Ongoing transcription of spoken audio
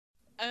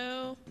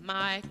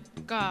my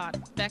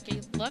God,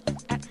 Becky, look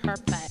at her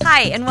butt.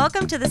 Hi, and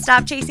welcome to the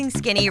Stop Chasing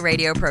Skinny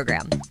radio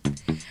program.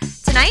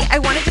 Tonight, I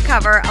wanted to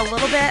cover a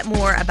little bit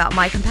more about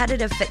my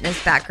competitive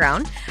fitness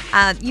background.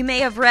 You may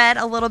have read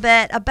a little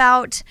bit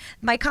about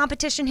my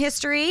competition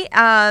history.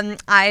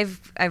 I've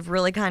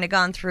really kind of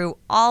gone through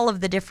all of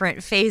the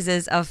different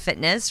phases of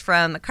fitness,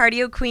 from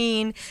cardio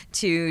queen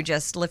to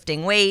just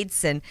lifting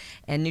weights and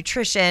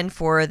nutrition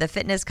for the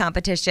fitness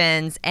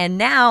competitions. And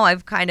now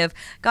I've kind of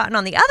gotten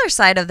on the other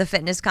side of the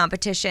fitness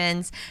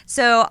competitions.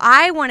 So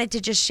I wanted to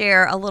just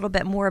share a little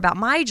bit more about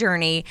my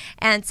journey.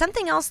 And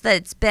something else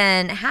that's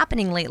been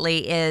happening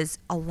lately is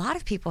a lot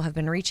of people have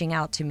been reaching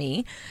out to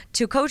me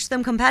to coach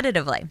them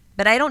competitively,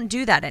 but I don't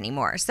do that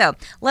anymore. So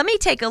let me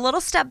take a little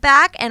step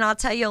back and I'll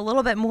tell you a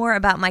little bit more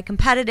about my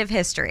competitive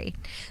history.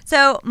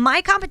 So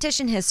my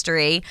competition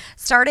history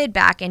started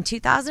back in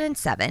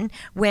 2007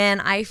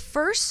 when I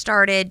first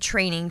started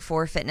training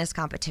for fitness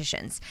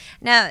competitions.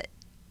 Now,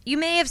 you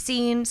may have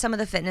seen some of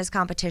the fitness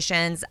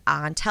competitions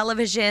on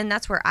television.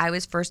 That's where I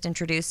was first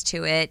introduced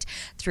to it,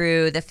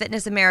 through the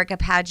Fitness America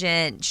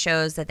pageant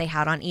shows that they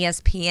had on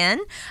ESPN.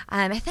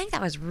 I think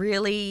that was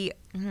really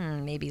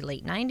maybe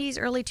late 90s,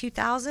 early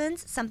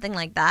 2000s, something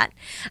like that.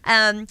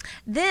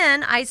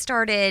 Then I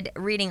started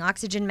reading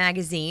Oxygen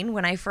magazine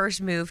when I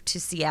first moved to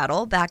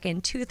Seattle back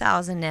in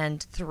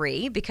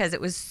 2003 because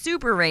it was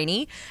super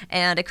rainy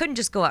and I couldn't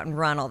just go out and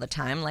run all the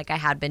time like I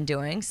had been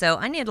doing. So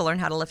I needed to learn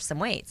how to lift some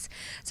weights.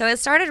 So I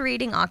started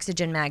reading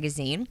Oxygen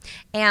magazine,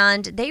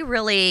 and they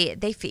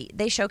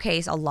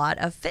showcase a lot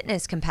of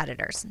fitness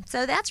competitors.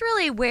 So that's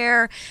really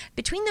where,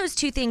 between those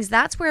two things,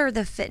 that's where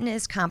the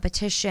fitness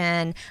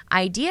competition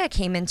idea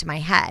came into my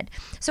head.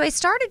 So I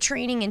started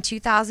training in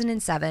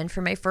 2007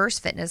 for my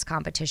first fitness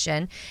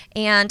competition,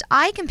 and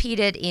I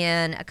competed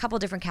in a couple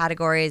different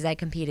categories. I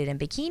competed in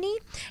bikini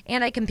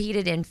and I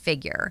competed in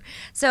figure.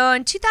 So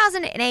in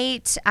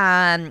 2008,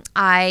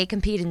 I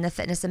competed in the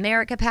Fitness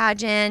America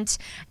pageant,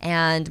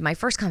 and my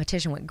first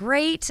competition went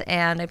great,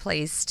 and I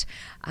placed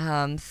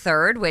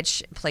third,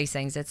 which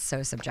placings, it's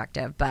so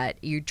subjective, but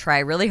you try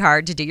really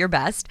hard to do your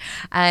best.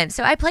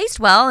 So I placed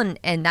well,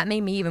 and that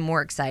made me even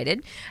more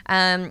excited.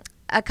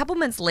 A couple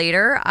months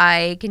later,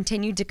 I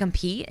continued to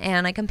compete,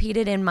 and I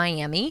competed in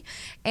Miami.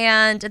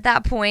 And at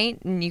that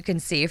point, and you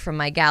can see from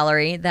my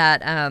gallery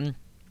that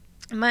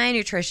my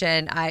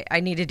nutrition,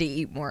 I needed to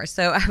eat more.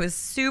 So I was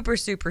super,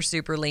 super,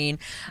 super lean.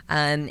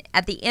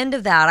 At the end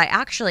of that, I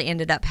actually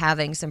ended up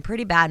having some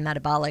pretty bad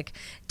metabolic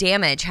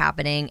damage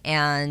happening,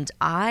 and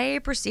I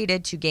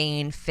proceeded to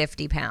gain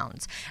 50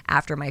 pounds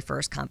after my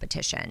first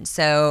competition.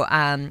 So,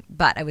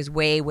 but I was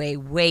way, way,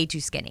 way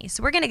too skinny.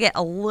 So we're going to get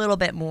a little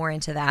bit more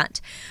into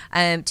that.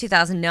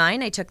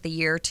 2009, I took the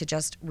year to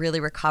just really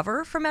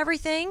recover from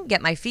everything,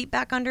 get my feet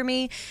back under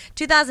me.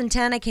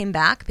 2010, I came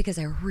back because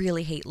I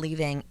really hate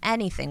leaving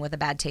anything with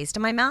a bad taste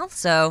in my mouth.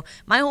 So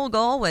my whole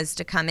goal was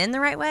to come in the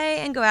right way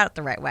and go out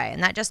the right way.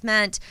 And that just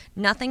meant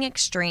nothing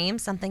extreme,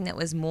 something that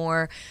was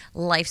more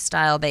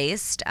lifestyle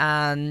based.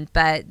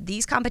 But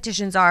these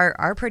competitions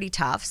are pretty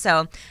tough.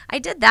 So I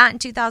did that in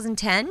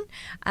 2010.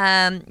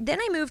 Then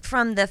I moved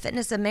from the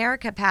Fitness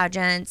America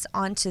pageants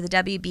onto the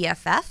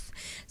WBFF.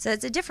 So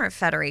it's a different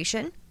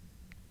federation.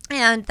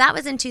 And that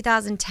was in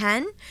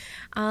 2010.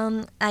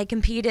 I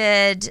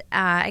competed,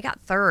 I got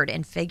third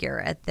in figure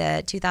at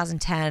the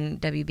 2010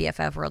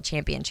 WBFF World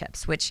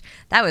Championships, which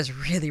that was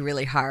really,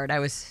 really hard. I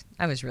was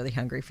really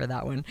hungry for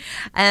that one.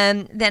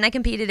 Then I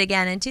competed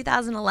again in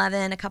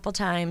 2011 a couple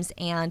times,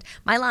 and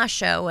my last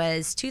show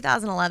was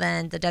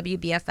 2011, the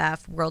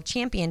WBFF World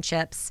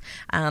Championships.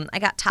 I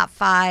got top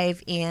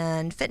 5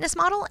 in fitness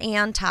model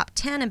and top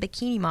 10 in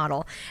bikini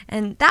model,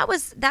 and that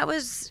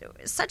was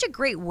such a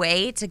great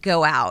way to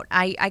go out.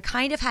 I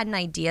kind of had an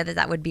idea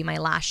that would be my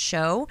last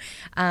show.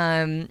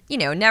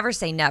 Never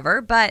say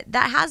never, but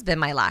that has been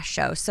my last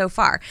show so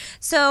far.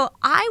 So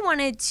I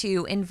wanted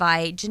to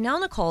invite Janelle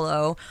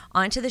Nicolo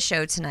onto the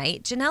show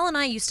tonight. Janelle and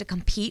I used to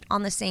compete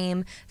on the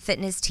same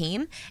fitness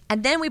team,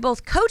 and then we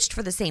both coached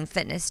for the same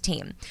fitness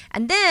team,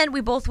 and then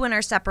we both went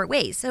our separate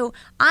ways. So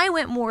I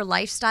went more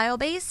lifestyle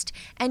based,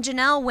 and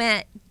Janelle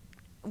went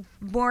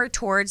more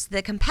towards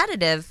the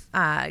competitive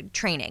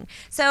training.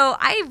 So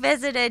I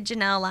visited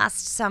Janelle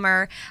last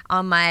summer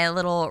on my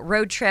little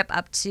road trip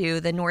up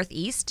to the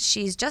Northeast.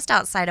 She's just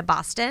outside of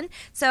Boston.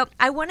 So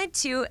I wanted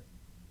to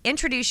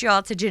introduce you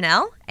all to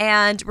Janelle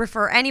and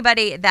refer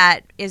anybody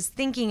that is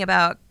thinking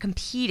about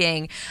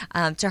competing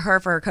to her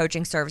for her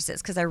coaching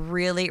services, because I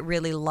really,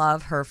 really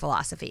love her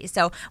philosophy.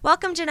 So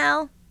welcome,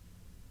 Janelle.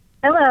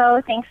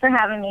 Hello. Thanks for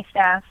having me,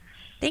 Steph.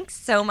 Thanks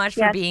so much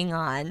for being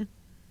on.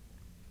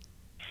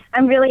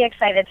 I'm really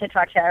excited to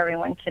talk to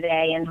everyone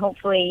today, and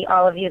hopefully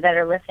all of you that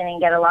are listening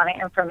get a lot of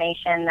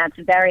information that's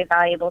very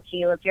valuable to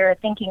you if you're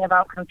thinking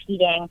about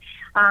competing.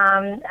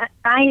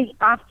 I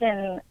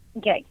often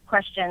get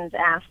questions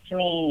asked to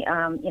me,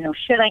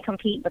 should I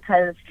compete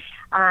because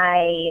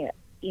I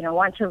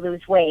want to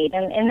lose weight.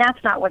 And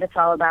that's not what it's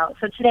all about.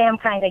 So today I'm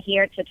kind of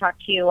here to talk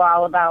to you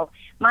all about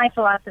my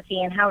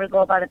philosophy and how to go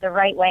about it the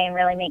right way and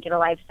really make it a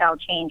lifestyle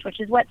change, which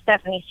is what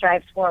Stephanie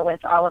strives for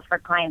with all of her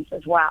clients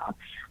as well.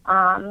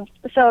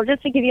 So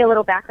just to give you a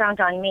little background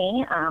on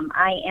me,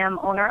 I am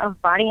owner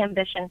of Body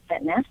Ambition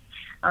Fitness.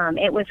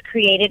 It was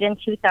created in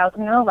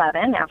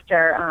 2011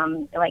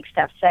 after, like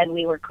Steph said,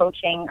 we were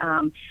coaching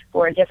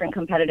for a different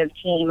competitive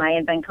team. I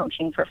had been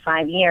coaching for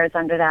 5 years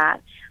under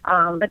that.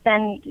 But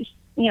then,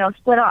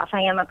 split off.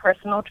 I am a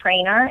personal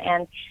trainer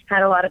and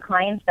had a lot of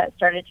clients that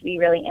started to be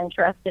really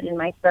interested in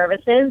my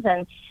services.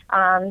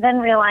 And then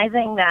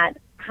realizing that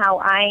how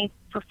I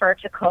prefer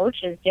to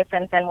coach is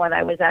different than what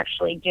I was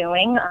actually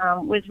doing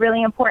was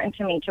really important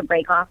to me to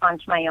break off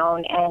onto my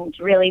own and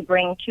really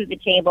bring to the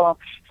table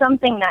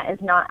something that is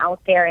not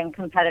out there in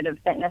competitive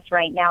fitness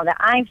right now that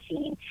I've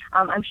seen.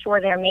 I'm sure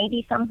there may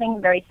be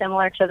something very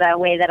similar to the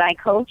way that I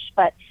coach,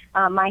 but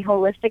my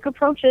holistic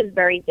approach is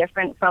very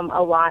different from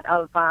a lot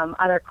of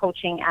other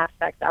coaching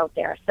aspects out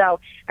there.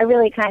 So I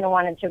really kind of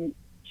wanted to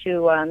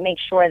make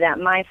sure that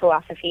my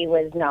philosophy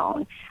was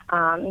known.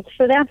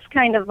 So that's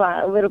kind of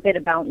a little bit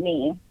about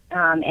me.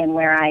 And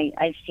where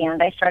I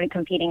stand. I started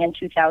competing in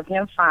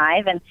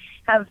 2005 and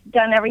have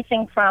done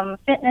everything from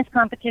fitness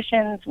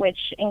competitions,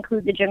 which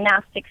include the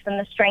gymnastics and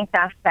the strength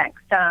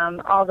aspects,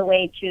 all the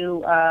way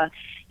to,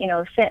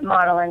 fit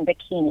model and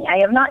bikini. I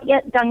have not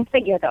yet done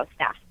figure, though,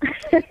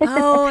 Steph.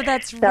 Oh,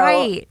 that's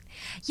right.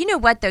 You know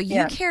what, though?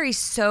 You carry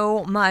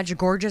so much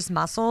gorgeous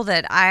muscle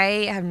that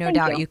I have no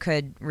doubt you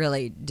could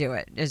really do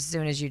it as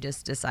soon as you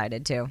just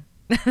decided to.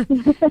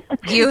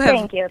 You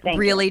have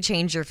really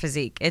changed your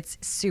physique. It's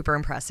super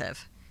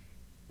impressive.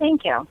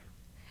 Thank you.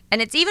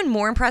 And it's even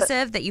more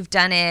impressive that you've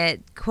done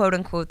it, quote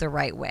unquote, the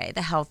right way,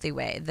 the healthy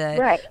way,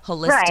 the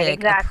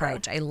holistic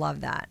approach. I love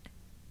that.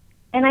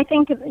 And I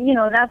think,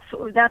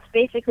 that's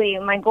basically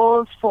my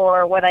goals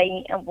for what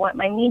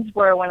my needs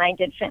were when I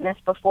did fitness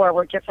before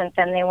were different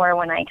than they were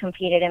when I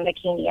competed in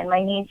bikini. And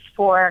my needs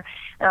for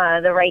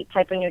the right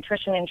type of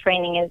nutrition and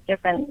training is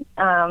different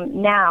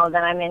now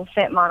that I'm in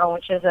Fit Model,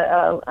 which is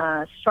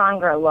a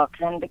stronger look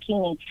than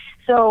bikini.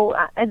 So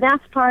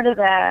that's part of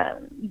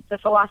the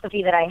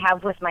philosophy that I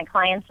have with my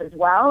clients as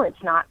well.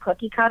 It's not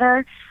cookie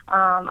cutter.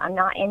 I'm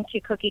not into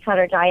cookie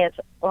cutter diets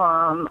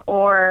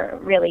or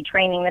really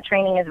training. The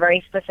training is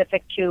very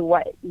specific to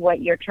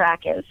what your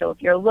track is. So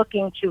if you're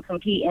looking to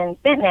compete in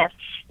fitness,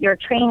 your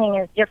training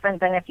is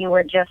different than if you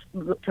were just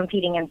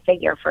competing in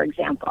figure, for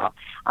example.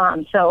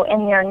 And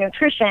your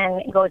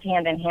nutrition goes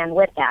hand in hand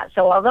with that.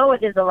 So although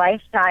it is a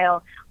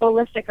lifestyle,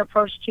 holistic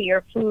approach to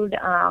your food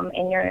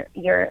and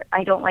your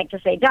I don't like to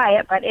say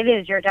diet, but it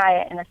is your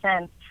diet in a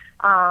sense.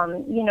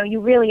 You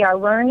really are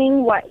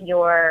learning what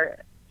your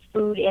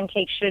food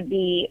intake should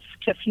be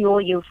to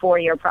fuel you for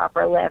your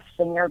proper lifts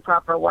and your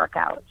proper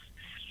workouts.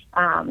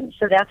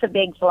 So that's a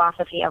big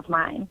philosophy of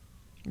mine.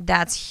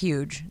 That's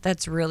huge.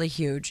 That's really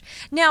huge.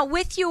 Now,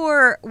 with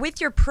your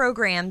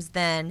programs,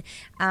 then,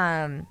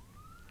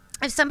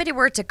 if somebody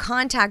were to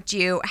contact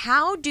you,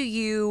 how do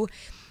you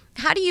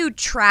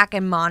track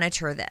and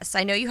monitor this?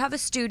 I know you have a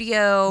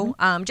studio,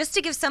 just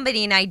to give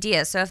somebody an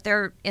idea. So if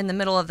they're in the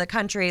middle of the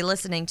country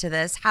listening to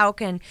this, how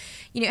can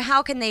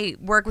they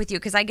work with you?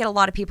 Because I get a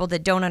lot of people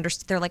that don't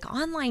understand. They're like,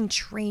 online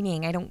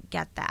training, I don't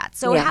get that.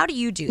 So how do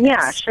you do this?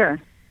 Yeah, sure.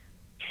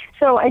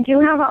 So I do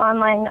have an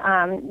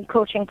online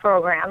coaching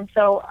program.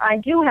 So I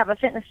do have a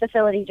fitness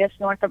facility just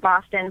north of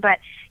Boston, but,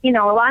 a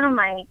lot of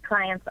my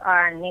clients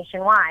are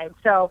nationwide.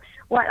 So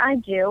what I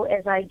do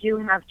is I do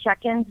have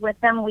check-ins with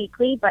them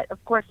weekly, but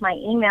of course my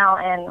email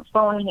and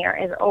phone here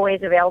is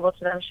always available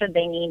to them should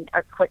they need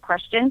a quick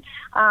question.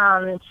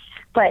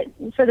 But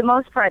for the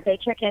most part, they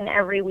check in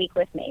every week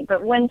with me.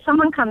 But when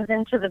someone comes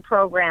into the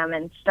program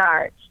and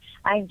starts,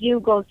 I do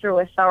go through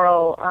a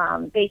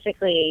thorough,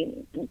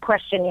 basically,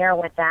 questionnaire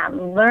with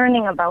them,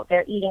 learning about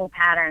their eating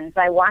patterns.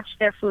 I watch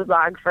their food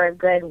log for a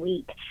good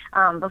week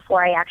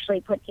before I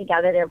actually put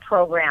together their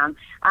program.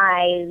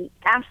 I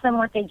ask them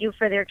what they do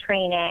for their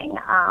training,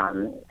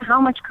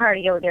 how much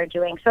cardio they're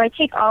doing. So I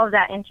take all of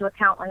that into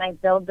account when I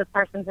build the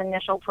person's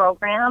initial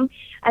program.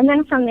 And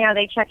then from there,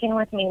 they check in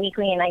with me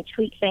weekly, and I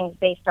tweak things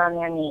based on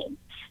their needs.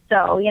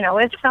 So,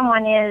 if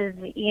someone is,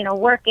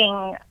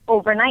 working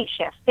overnight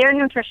shifts, their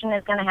nutrition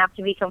is going to have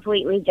to be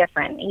completely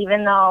different,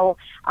 even though,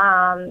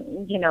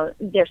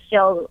 they're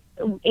still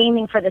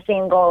aiming for the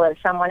same goal as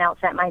someone else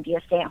that might be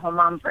a stay-at-home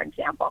mom, for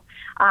example.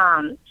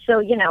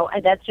 So,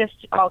 that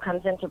just all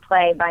comes into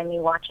play by me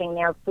watching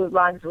their food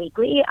logs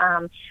weekly.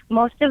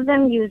 Most of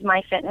them use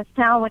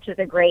MyFitnessPal, which is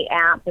a great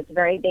app. It's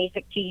very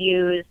basic to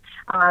use.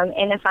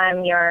 And if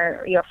I'm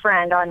your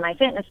friend on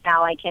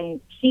MyFitnessPal, I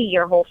can see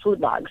your whole food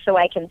log. So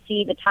I can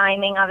see the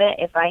timing of it.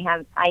 If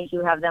I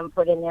do have them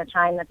put in their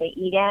time that they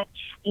eat at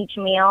each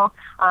meal.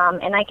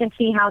 And I can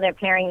see how they're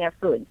pairing their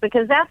foods,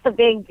 because that's a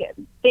big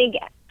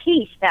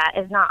piece that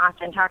is not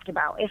often talked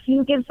about. If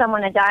you give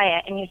someone a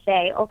diet and you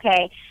say,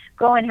 okay,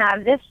 go and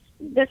have this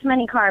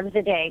many carbs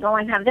a day, go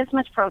and have this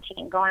much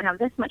protein, go and have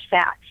this much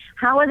fat,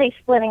 how are they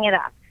splitting it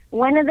up?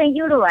 when are they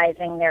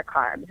utilizing their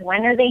carbs?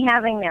 When are they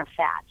having their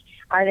fats?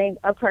 Are they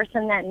a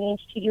person that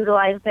needs to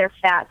utilize their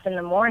fats in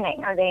the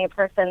morning? Are they a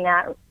person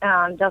that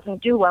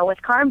doesn't do well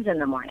with carbs in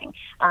the morning?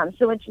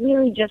 So it's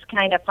really just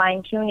kind of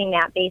fine-tuning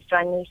that based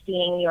on you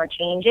seeing your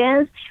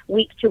changes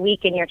week to week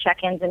in your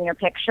check-ins and your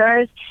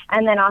pictures,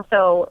 and then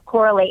also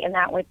correlating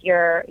that with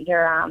your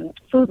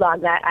food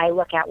log that I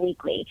look at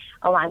weekly,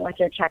 along with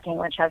your check-in,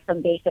 which has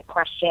some basic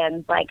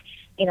questions like,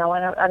 you know,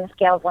 on a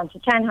scale of 1 to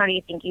 10, how do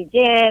you think you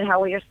did? How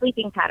were your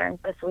sleeping patterns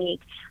this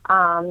week?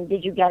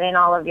 Did you get in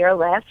all of your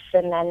lifts?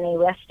 And then they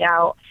list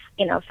out,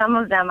 you know, some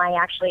of them I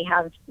actually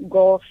have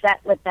goals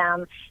set with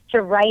them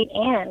to write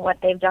in what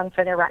they've done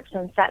for their reps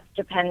and sets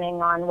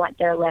depending on what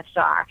their lifts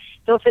are.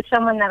 So if it's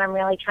someone that I'm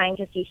really trying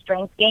to see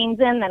strength gains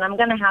in, then I'm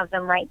going to have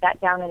them write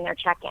that down in their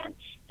check-in.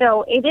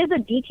 So it is a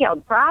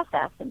detailed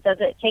process. Does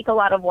it take a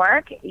lot of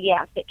work?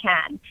 Yes, it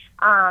can.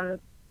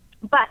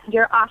 But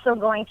you're also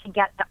going to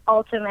get the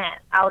ultimate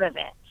out of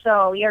it.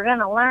 So you're going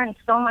to learn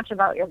so much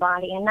about your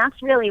body, and that's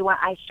really what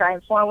I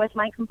strive for with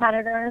my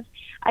competitors.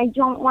 I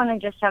don't want to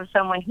just have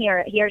someone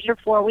here's your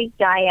 4-week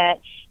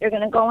diet, you're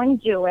going to go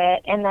and do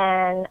it, and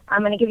then I'm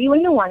going to give you a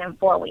new one in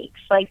 4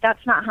 weeks. Like,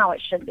 that's not how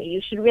it should be.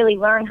 You should really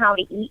learn how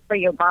to eat for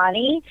your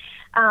body.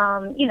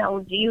 You know,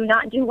 do you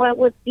not do well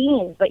with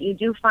beans, but you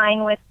do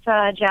fine with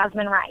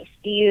jasmine rice?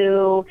 Do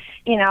you,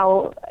 you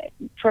know,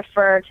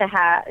 prefer to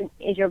have,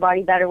 is your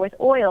body better with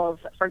oils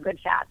for good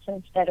fats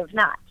instead of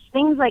nuts?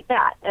 Things like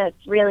that. It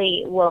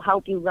really will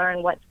help you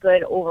learn what's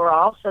good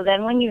overall. So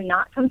then when you're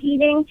not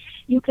competing,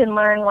 you can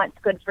learn what's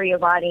good for your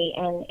body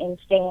and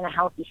stay in a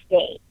healthy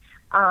state.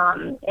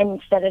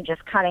 Instead of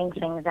just cutting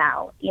things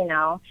out, you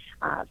know.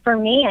 For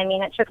me, I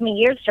mean, it took me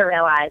years to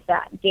realize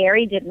that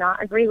dairy did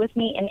not agree with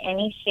me in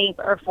any shape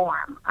or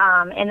form.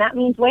 And that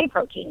means whey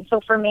protein.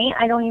 So for me,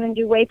 I don't even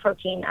do whey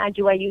protein.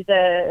 Do I use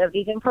a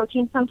vegan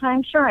protein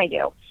sometimes? Sure I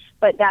do.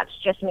 But that's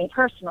just me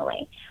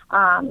personally.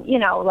 You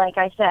know, like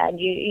I said,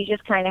 you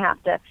just kind of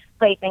have to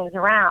play things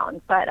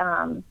around. But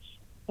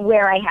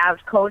where I have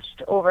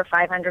coached over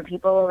 500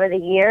 people over the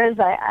years,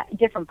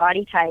 different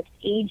body types,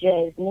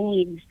 ages,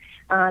 needs,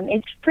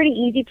 it's pretty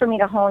easy for me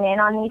to hone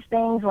in on these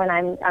things when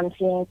I'm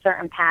seeing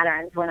certain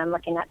patterns, when I'm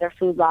looking at their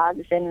food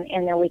logs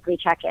and their weekly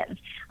check-ins,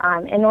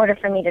 in order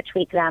for me to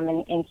tweak them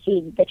and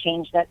see the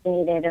change that's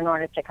needed in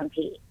order to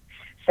compete.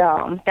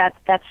 So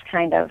that's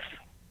kind of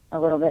a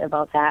little bit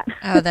about that.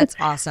 Oh, that's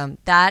awesome.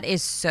 That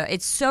is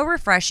it's so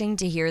refreshing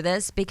to hear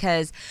this,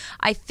 because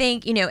I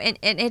think, you know, and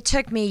it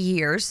took me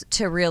years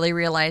to really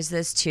realize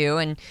this too.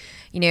 And,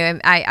 you know,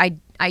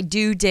 I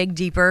do dig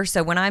deeper.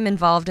 So when I'm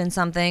involved in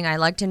something, I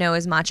like to know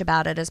as much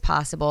about it as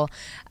possible.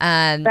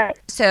 Right.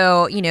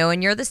 So, you know,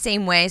 and you're the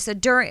same way. So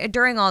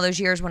during all those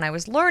years when I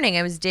was learning,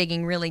 I was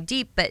digging really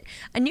deep. But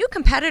a new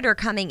competitor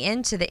coming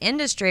into the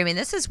industry, I mean,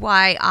 this is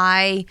why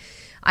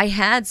I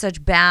had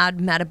such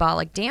bad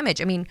metabolic damage.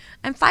 I mean,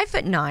 I'm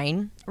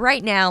 5'9"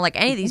 right now. Like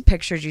any of these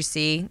pictures you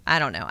see, I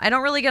don't know. I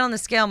don't really get on the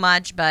scale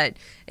much, but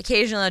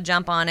occasionally I'll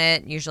jump on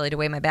it, usually to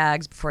weigh my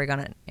bags before I go on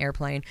an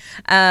airplane.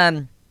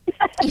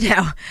 You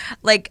know,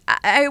 like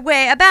I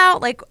weigh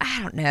about, like,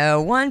 I don't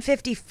know,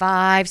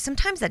 155.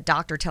 Sometimes that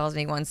doctor tells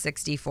me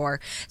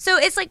 164. So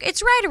it's like,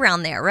 it's right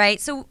around there,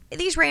 right? So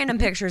these random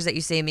pictures that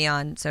you see me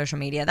on social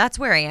media, that's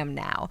where I am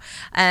now.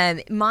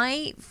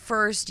 My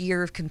first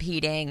year of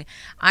competing,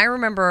 I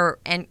remember,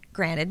 and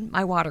granted,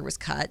 my water was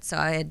cut, so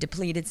I had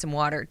depleted some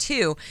water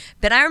too,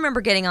 but I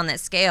remember getting on that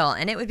scale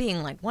and it would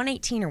being like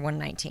 118 or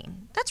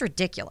 119. That's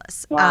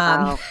ridiculous.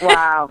 Wow.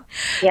 Wow.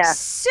 Yeah.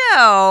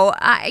 So,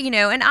 you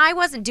know, and I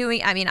wasn't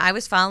doing, I mean, I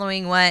was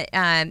following what,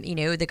 you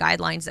know, the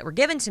guidelines that were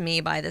given to me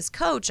by this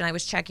coach, and I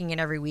was checking in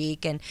every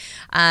week. And,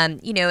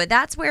 you know,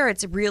 that's where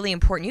it's really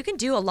important. You can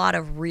do a lot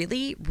of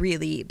really,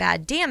 really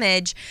bad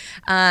damage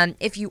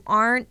if you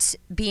aren't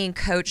being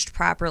coached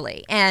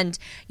properly. And,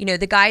 you know,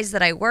 the guys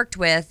that I worked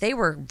with, they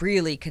were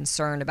really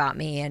concerned about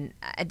me, and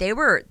they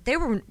were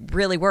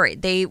really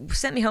worried. They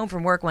sent me home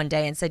from work one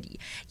day and said,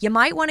 you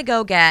might want to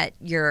go get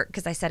your,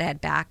 because I said I had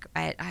back,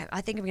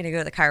 I think I'm going to go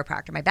to the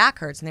chiropractor. My back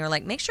hurts. And they were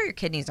like, make sure your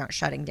kidneys aren't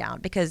shutting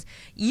down, because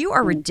you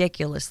are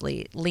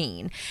ridiculously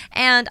lean.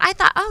 And I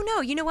thought, oh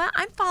no, you know what?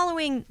 I'm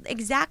following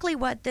exactly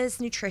what this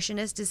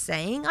nutritionist is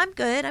saying. I'm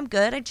good.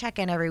 I check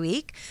in every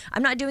week.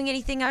 I'm not doing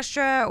anything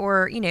extra,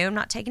 or, you know, I'm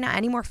not taking out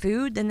any more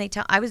food than they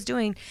tell. I was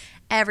doing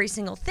every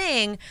single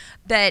thing,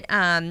 but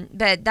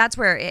that's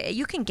where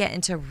you can get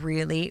into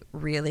really,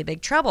 really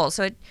big trouble.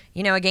 So,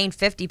 you know, I gained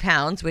 50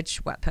 pounds,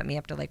 which put me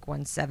up to like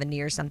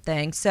 170 or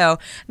something. So,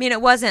 I mean,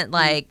 it wasn't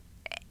like,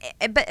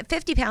 but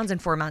 50 pounds in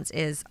 4 months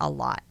is a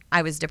lot.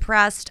 I was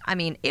depressed. I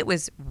mean, it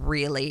was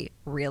really,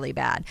 really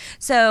bad.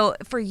 So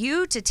for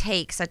you to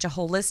take such a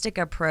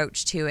holistic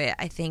approach to it,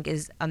 I think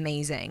is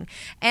amazing.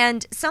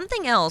 And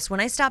something else, when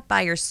I stopped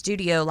by your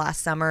studio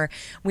last summer,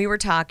 we were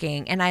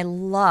talking, and I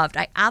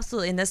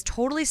absolutely, and this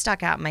totally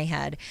stuck out in my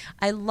head,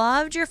 I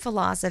loved your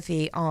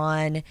philosophy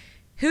on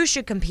who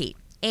should compete.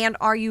 And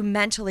are you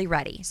mentally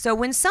ready? So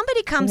when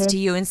somebody comes to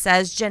you and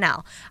says,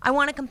 Janelle, I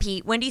want to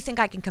compete. When do you think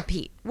I can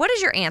compete? What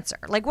is your answer?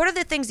 Like, what are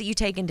the things that you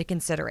take into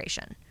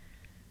consideration?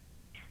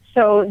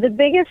 So the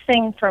biggest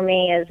thing for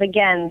me is,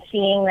 again,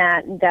 seeing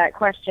that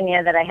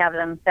questionnaire that I have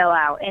them fill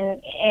out,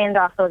 and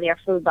also their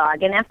food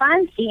log. And if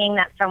I'm seeing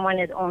that someone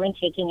is only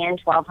taking in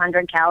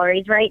 1,200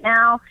 calories right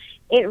now,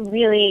 it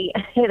really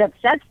it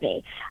upsets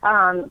me,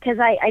 because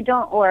I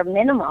don't, or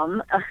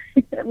minimum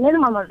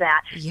minimum of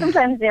that. Yeah.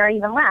 Sometimes they're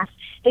even less.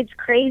 It's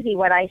crazy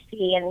what I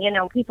see,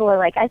 and people are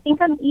like, I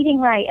think I'm eating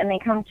right, and they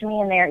come to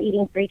me and they're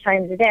eating 3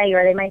 times a day,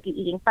 or they might be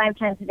eating 5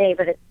 times a day,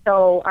 but it's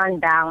so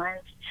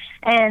unbalanced.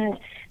 And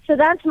so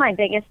that's my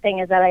biggest thing,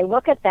 is that I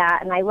look at that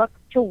and I look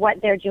to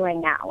what they're doing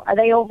now. Are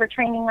they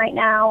overtraining right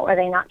now? Are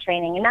they not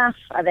training enough?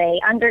 Are they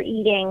under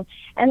eating?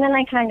 And then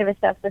I kind of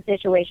assess the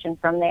situation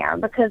from there,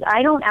 because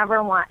I don't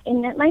ever want,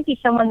 and it might be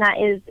someone that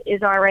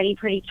is already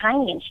pretty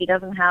tiny and she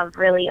doesn't have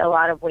really a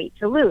lot of weight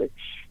to lose.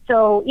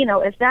 So,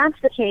 if that's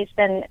the case,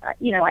 then,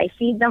 I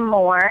feed them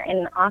more,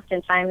 and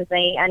oftentimes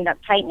they end up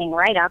tightening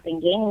right up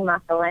and gaining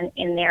muscle,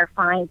 and they're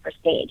fine for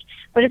stage.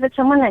 But if it's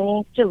someone that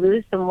needs to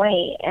lose some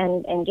weight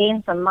and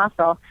gain some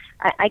muscle,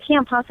 I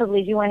can't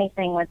possibly do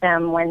anything with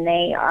them when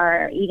they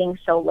are eating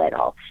so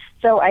little.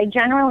 So I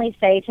generally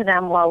say to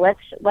them, well,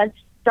 let's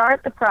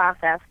start the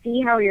process,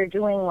 see how you're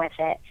doing with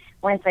it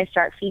once I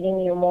start feeding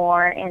you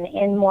more and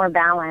in more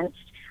balanced.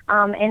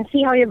 And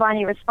see how your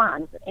body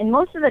responds. And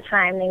most of the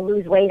time, they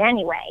lose weight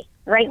anyway,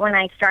 right when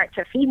I start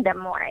to feed them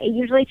more. It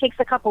usually takes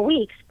a couple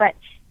weeks, but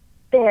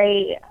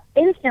they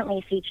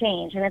instantly see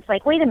change. And it's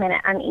like, wait a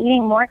minute, I'm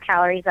eating more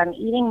calories, I'm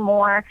eating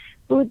more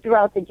food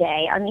throughout the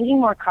day, I'm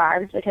eating more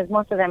carbs, because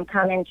most of them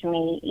come into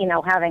me,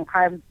 having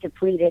carb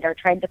depleted or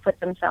tried to put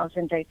themselves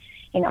into,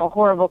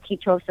 horrible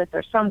ketosis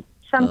or some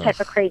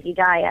type of crazy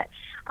diet.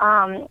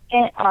 And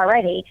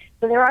already,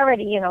 so they're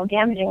already,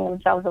 damaging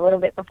themselves a little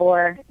bit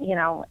before,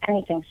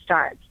 anything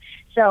starts.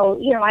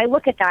 So, I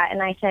look at that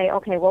and I say,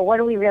 okay, well, what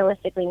do we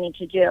realistically need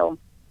to do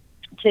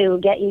to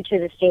get you to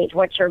the stage?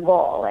 What's your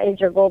goal? Is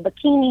your goal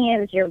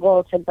bikini? Is your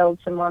goal to build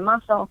some more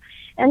muscle?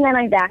 And then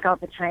I back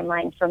out the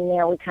timeline from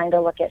there. We kind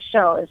of look at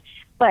shows.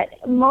 But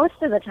most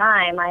of the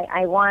time,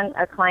 I want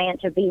a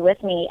client to be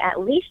with me at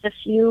least a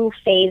few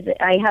phases.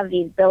 I have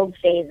these build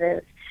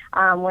phases,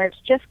 where it's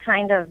just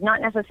kind of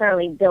not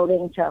necessarily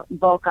building to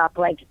bulk up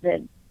like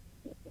the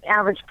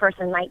average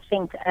person might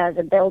think as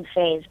a build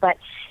phase, but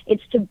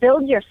it's to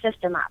build your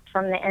system up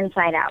from the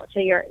inside out. So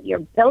you're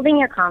building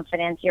your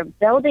confidence, you're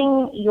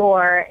building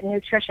your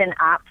nutrition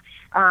up,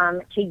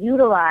 to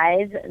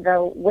utilize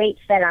the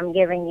weights that I'm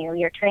giving you,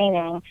 your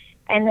training,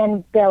 and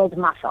then build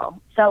muscle.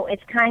 So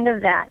it's kind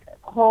of that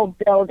whole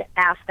build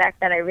aspect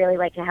that I really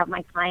like to have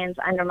my clients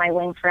under my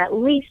wing for at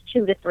least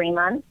 2 to 3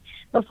 months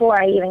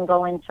before I even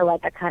go into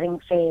like a cutting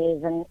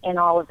phase and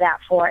all of that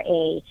for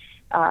a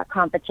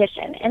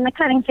competition. And the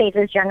cutting phase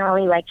is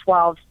generally like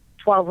 12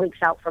 weeks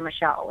out from a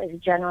show is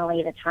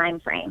generally the time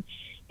frame.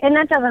 And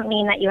that doesn't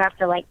mean that you have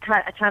to like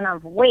cut a ton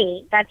of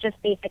weight. That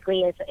just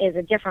basically is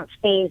a different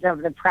phase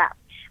of the prep.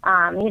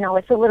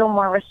 It's a little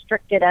more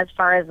restricted as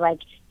far as like,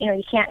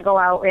 you can't go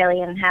out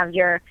really and have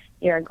your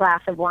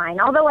glass of wine.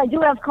 Although I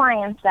do have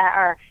clients that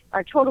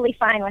are totally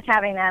fine with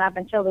having that up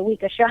until the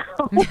week of show.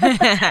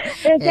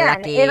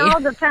 Again, it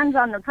all depends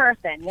on the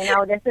person.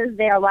 This is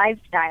their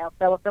lifestyle.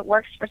 So if it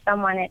works for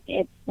someone,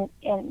 it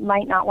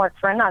might not work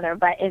for another,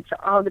 but it's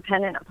all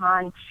dependent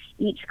upon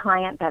each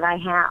client that I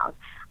have.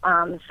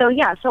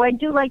 So I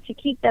do like to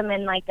keep them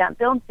in like that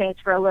build phase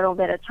for a little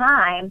bit of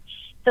time,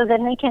 so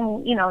then they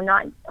can,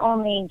 not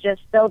only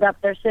just build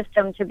up their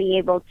system to be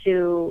able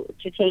to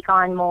take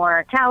on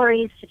more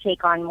calories, to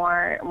take on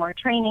more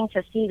training,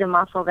 to see the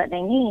muscle that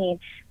they need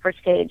for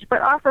stage,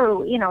 but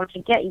also, to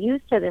get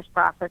used to this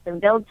process and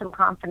build some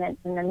confidence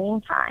in the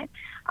meantime.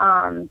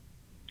 And,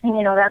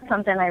 that's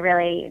something I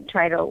really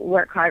try to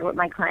work hard with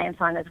my clients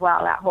on as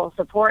well, that whole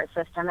support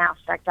system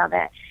aspect of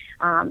it.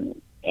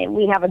 And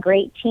we have a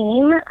great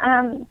team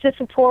to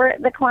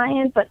support the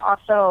client, but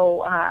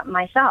also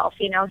myself,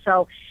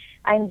 so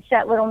I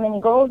set little mini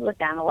goals with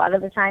them. A lot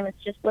of the time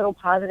it's just little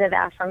positive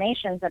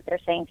affirmations that they're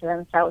saying to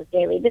themselves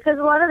daily, because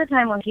a lot of the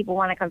time when people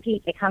want to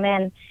compete, they come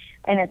in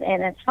and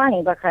it's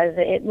funny because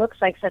it looks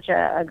like such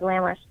a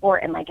glamorous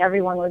sport and like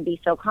everyone would be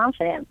so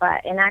confident.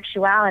 But in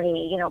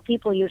actuality,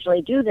 people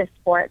usually do this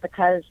sport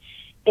because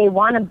they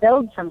want to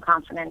build some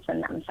confidence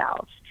in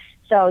themselves.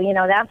 So,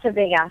 that's a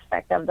big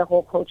aspect of the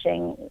whole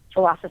coaching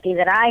philosophy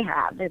that I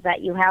have, is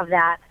that you have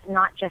that,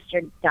 not just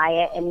your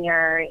diet and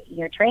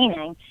your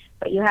training,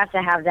 but you have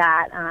to have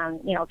that,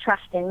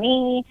 trust in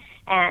me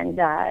and,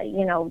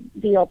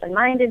 be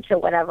open-minded to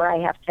whatever I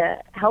have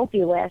to help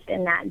you with.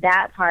 And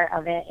that part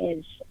of it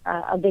is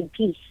a big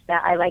piece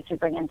that I like to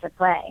bring into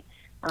play.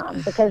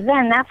 Because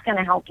then that's going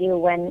to help you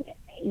when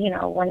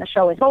the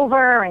show is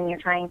over and you're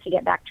trying to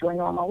get back to a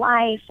normal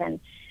life. And,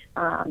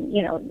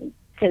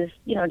 because,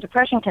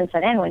 depression can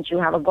set in once you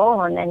have a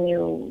goal and then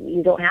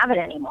you don't have it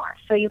anymore.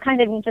 So you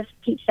kind of need to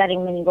keep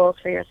setting mini goals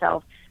for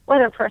yourself,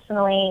 whether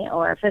personally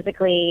or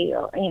physically,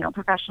 or,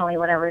 professionally,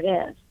 whatever it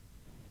is.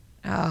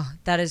 Oh,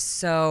 that is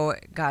so,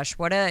 gosh,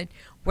 what a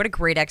What a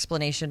great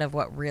explanation of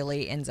what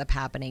really ends up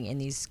happening in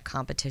these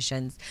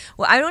competitions.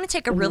 Well, I want to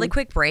take a really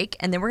quick break,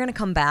 and then we're going to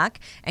come back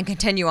and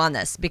continue on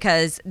this,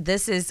 because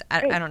this is,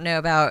 I don't know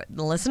about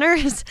the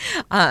listeners,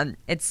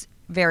 it's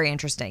very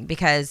interesting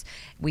because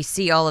we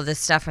see all of this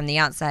stuff from the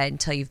outside.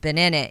 Until you've been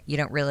in it, you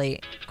don't really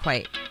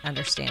quite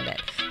understand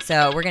it.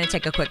 So we're going to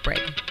take a quick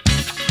break.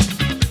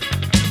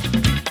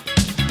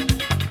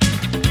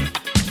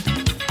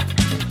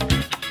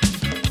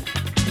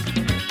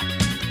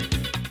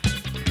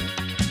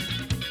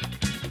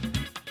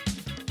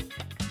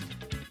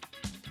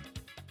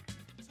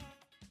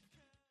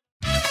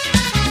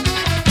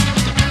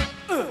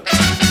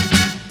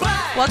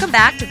 Welcome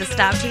back to the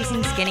Stop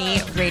Chasing Skinny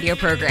radio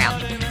program.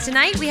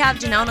 Tonight we have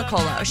Janelle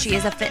Nicolo. She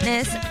is a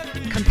fitness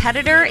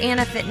competitor and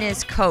a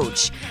fitness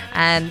coach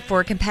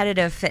for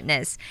competitive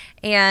fitness,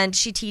 and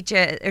she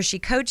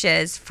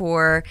coaches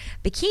for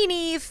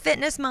bikini,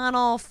 fitness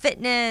model,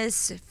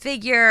 fitness,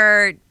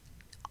 figure,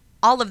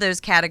 all of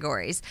those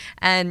categories.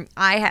 And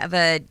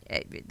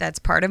that's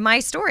part of my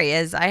story,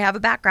 is I have a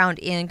background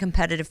in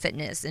competitive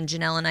fitness, and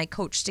Janelle and I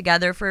coached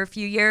together for a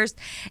few years,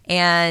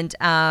 and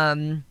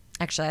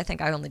actually, I think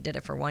I only did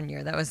it for 1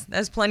 year. That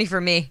was plenty for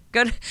me.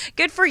 Good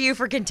for you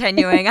for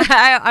continuing.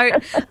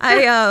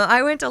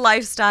 I went to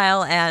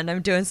lifestyle, and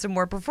I'm doing some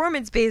more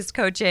performance-based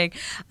coaching.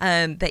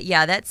 But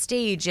yeah, that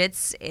stage,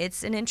 it's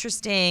an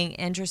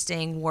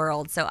interesting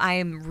world. So I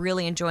am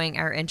really enjoying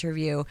our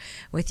interview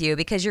with you,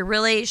 because you're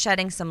really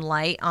shedding some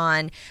light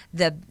on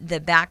the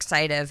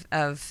backside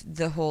of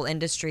the whole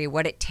industry,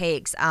 what it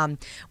takes.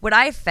 What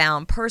I've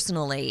found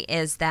personally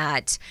is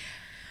that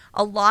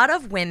a lot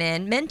of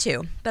women, men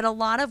too, but a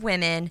lot of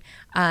women,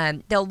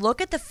 they'll look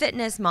at the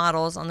fitness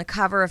models on the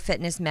cover of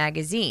fitness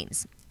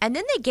magazines, and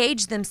then they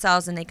gauge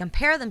themselves and they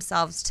compare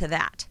themselves to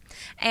that.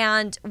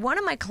 And one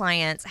of my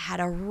clients had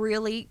a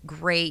really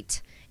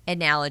great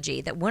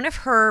analogy that one of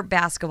her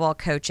basketball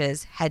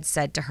coaches had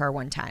said to her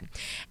one time.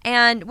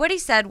 And what he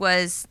said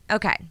was,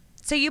 okay,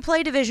 so you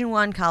play Division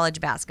I college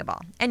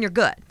basketball and you're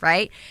good,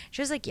 right?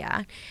 She was like,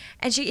 yeah.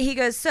 And he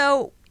goes,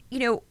 so,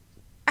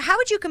 how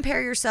would you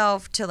compare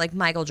yourself to like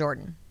Michael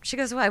Jordan? She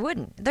goes, well, I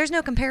wouldn't. There's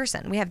no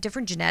comparison. We have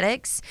different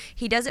genetics.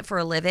 He does it for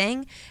a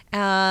living.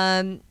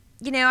 I'm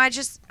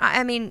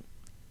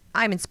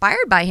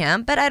inspired by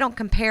him, but I don't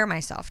compare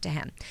myself to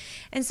him.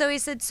 And so he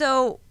said,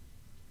 so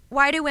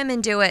why do women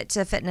do it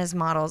to fitness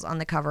models on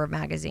the cover of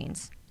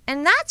magazines?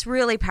 And that's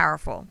really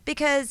powerful,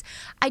 because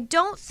I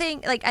don't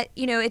think,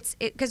 it's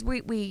because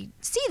we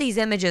see these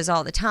images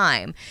all the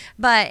time,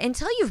 but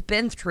until you've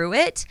been through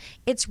it,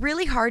 it's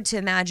really hard to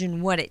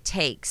imagine what it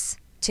takes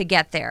to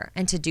get there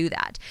and to do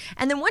that.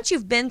 And then once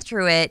you've been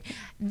through it,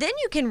 then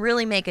you can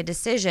really make a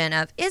decision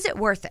of, is it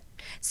worth it?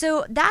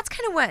 So that's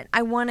kind of what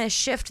I want to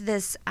shift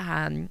this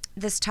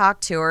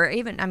talk to, or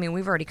even,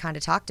 we've already kind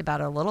of talked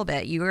about it a little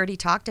bit. You already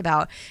talked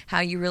about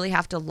how you really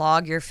have to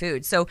log your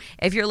food. So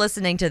if you're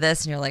listening to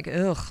this and you're like,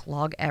 ugh,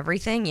 log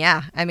everything?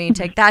 Yeah.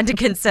 Take that into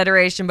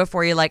consideration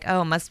before you're like,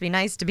 oh, it must be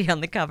nice to be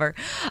on the cover.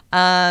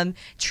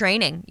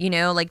 Training,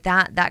 like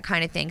that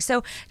kind of thing.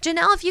 So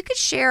Janelle, if you could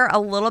share a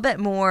little bit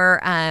more,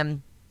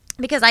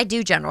 because I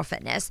do general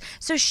fitness.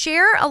 So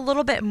share a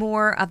little bit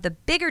more of the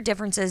bigger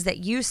differences that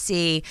you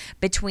see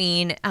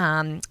between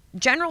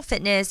general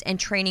fitness and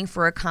training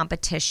for a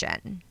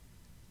competition.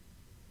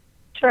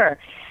 Sure.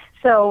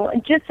 So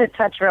just to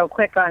touch real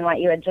quick on what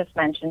you had just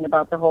mentioned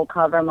about the whole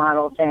cover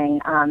model thing,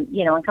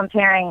 and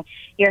comparing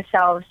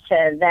yourselves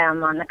to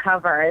them on the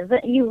cover,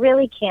 you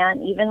really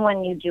can't, even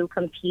when you do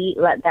compete,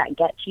 let that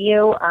get to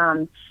you.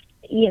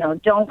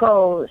 Don't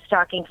go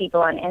stalking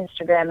people on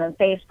Instagram and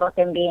Facebook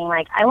and being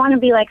like, I want to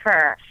be like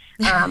her.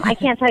 I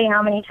can't tell you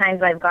how many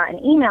times I've gotten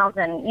emails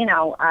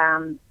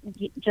and,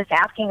 just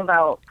asking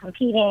about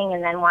competing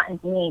and then wanting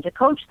me to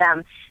coach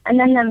them, and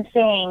then them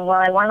saying,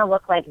 well, I want to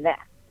look like this,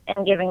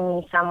 and giving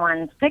me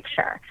someone's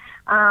picture.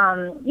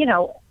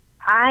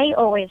 I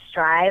always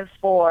strive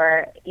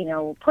for,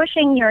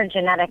 pushing your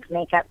genetic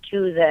makeup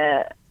to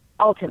the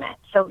ultimate.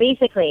 So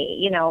basically,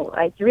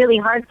 it's really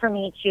hard for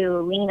me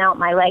to lean out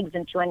my legs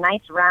into a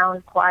nice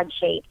round quad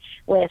shape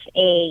with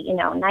a,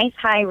 nice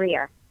high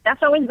rear.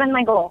 That's always been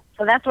my goal.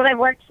 So that's what I've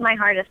worked my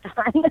hardest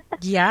on.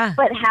 Yeah.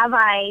 But have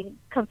I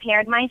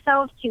compared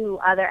myself to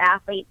other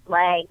athletes'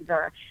 legs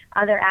or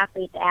other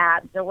athletes'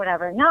 abs or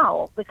whatever?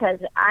 No, because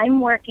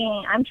I'm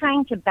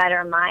trying to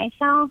better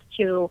myself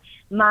to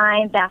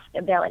my best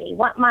ability,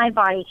 what my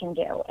body can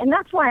do. And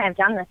that's why I've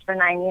done this for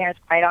 9 years,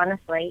 quite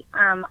honestly.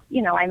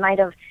 I might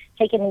have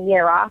taken a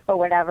year off or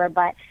whatever,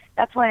 but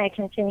that's why I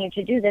continue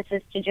to do this,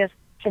 is to just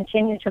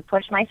continue to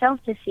push myself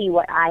to see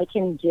what I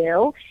can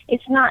do.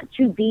 It's not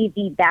to be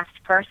the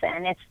best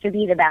person, it's to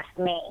be the best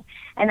me.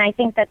 And I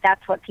think that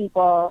that's what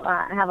people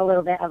have a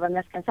little bit of a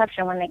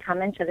misconception when they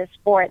come into this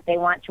sport. They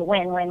want to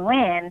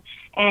win,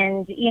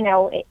 and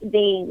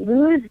they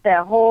lose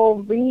the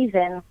whole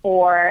reason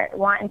for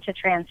wanting to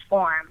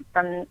transform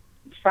from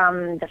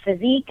the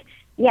physique,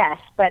 yes,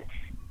 but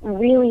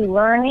really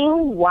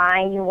learning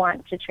why you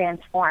want to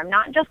transform,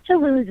 not just to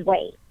lose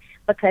weight,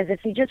 because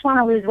if you just want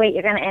to lose weight,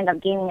 you're going to end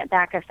up gaining it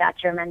back if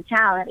that's your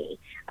mentality.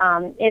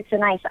 It's a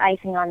nice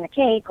icing on the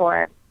cake,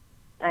 or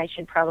I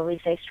should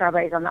probably say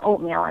strawberries on the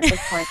oatmeal at this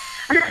point.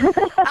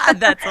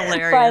 That's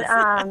hilarious. But,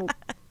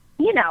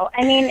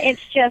 I mean,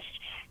 it's just,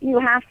 you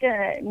have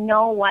to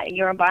know what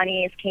your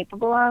body is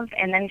capable of,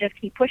 and then just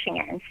keep pushing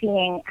it and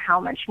seeing how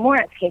much more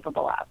it's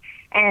capable of.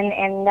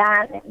 And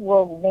that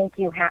will make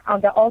you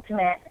the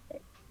ultimate,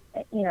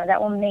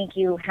 that will make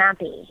you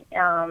happy,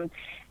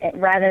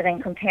 rather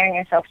than comparing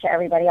yourself to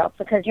everybody else,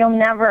 because you'll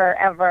never,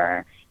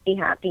 ever be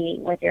happy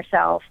with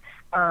yourself.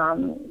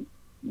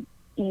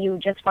 You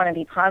just want to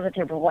be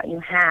positive with what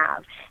you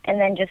have, and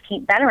then just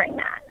keep bettering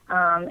that.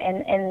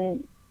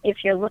 And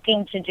if you're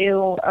looking to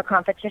do a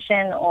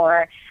competition,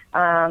 or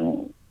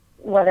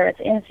whether it's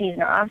in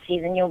season or off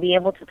season, you'll be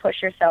able to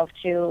push yourself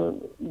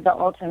to the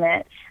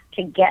ultimate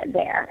to get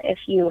there if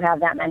you have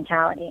that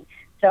mentality.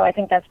 So I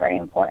think that's very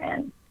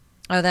important.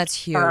 Oh, that's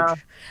huge.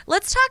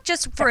 Let's talk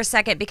just for a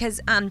second,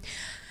 because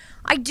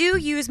I do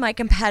use my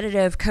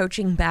competitive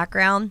coaching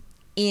background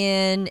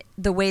in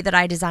the way that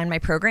I design my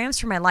programs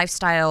for my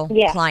lifestyle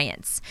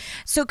clients.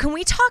 So can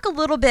we talk a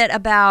little bit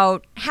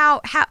about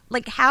how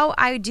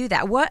I do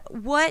that?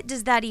 What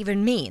does that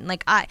even mean?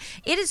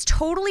 It is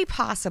totally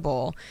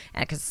possible,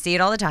 and I can see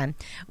it all the time,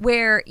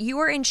 where you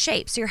are in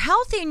shape. So you're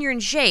healthy and you're in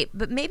shape,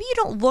 but maybe you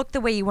don't look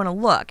the way you want to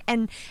look.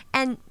 And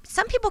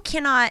some people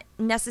cannot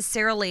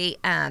necessarily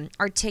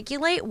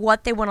articulate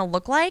what they want to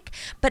look like,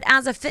 but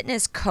as a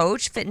fitness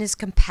coach, fitness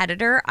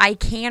competitor, I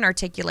can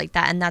articulate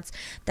that, and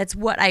that's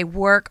what I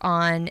work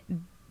on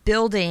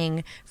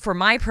building for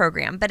my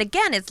program. But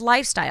again, it's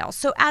lifestyle.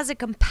 So as a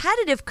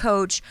competitive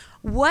coach,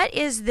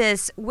 what's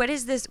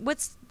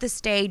the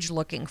stage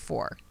looking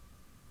for?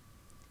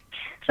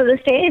 So the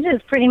stage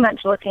is pretty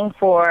much looking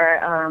for,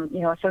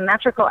 a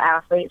symmetrical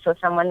athlete, so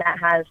someone that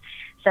has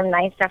some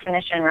nice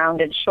definition,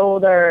 rounded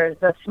shoulders,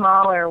 a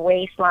smaller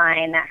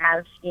waistline that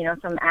has,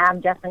 some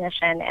ab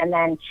definition, and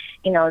then,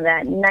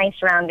 that nice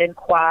rounded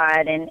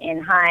quad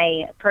and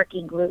high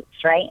perky glutes,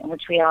 right,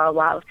 which we all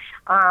love.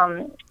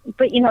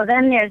 But,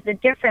 then there's the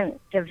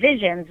different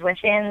divisions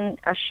within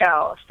a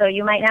show. So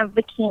you might have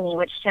bikini,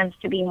 which tends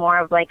to be more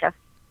of like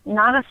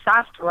not a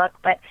soft look,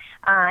 but,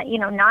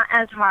 not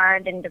as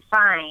hard and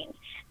defined.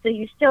 So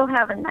you still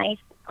have a nice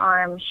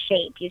arm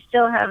shape. You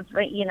still have,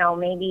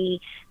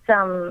 maybe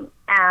some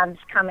abs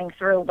coming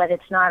through, but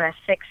it's not a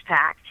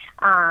six-pack.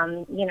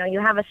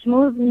 You have a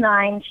smooth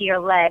line to your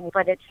leg,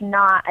 but it's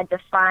not a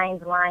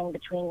defined line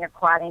between your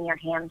quad and your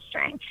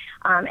hamstring.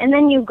 And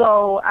then you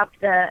go up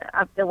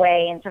the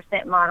way into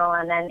fit model,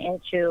 and then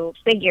into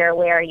figure,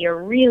 where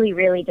you're really,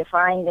 really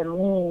defined and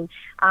lean,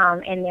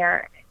 and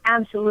they're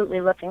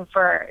absolutely looking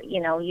for,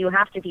 you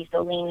have to be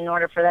so lean in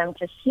order for them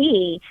to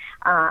see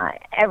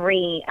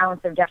every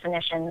ounce of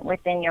definition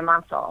within your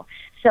muscle.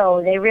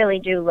 So they really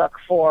do look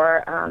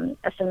for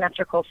a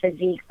symmetrical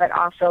physique, but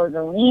also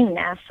the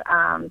leanness,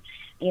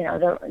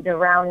 the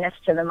roundness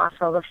to the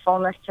muscle, the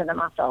fullness to the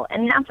muscle.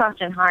 And that's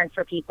often hard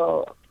for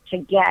people to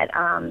get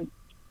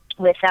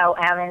without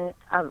having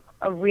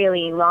a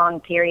really long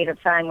period of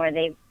time where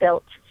they've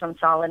built some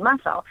solid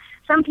muscle.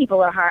 Some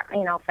people are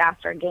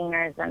faster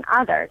gainers than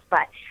others,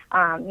 but,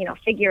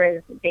 figure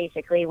is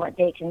basically what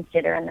they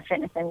consider in the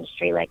fitness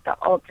industry like the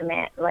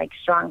ultimate,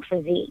 strong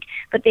physique.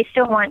 But they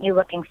still want you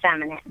looking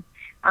feminine.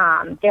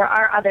 There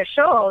are other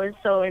shows,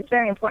 so it's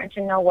very important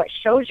to know what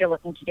shows you're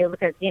looking to do,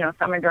 because,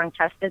 some are drug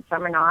tested,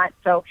 some are not.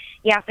 So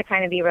you have to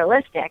kind of be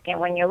realistic. And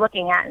when you're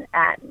looking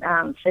at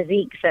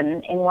physiques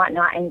and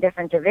whatnot in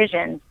different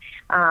divisions,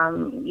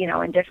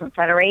 in different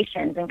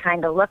federations, and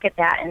kind of look at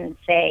that and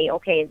say,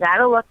 okay, is that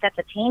a look that's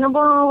attainable,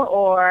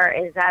 or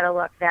is that a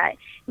look that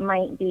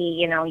might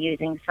be,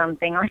 using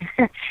something or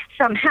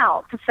some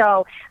help?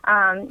 So,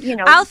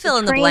 I'll fill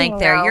in the blank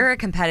there. You're a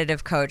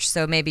competitive coach,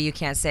 so maybe you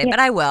can't say it, but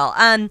I will.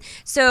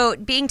 So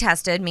being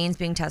tested means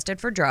being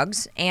tested for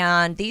drugs,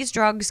 and these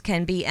drugs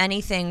can be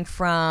anything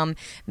from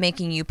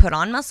making you put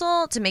on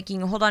muscle to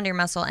making you hold on to your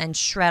muscle and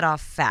shred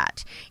off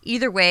fat.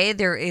 Either way,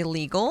 they're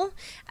illegal.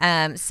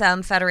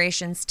 Some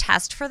federations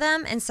test for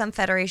them, and some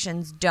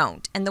federations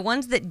don't. And the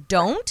ones that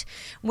don't,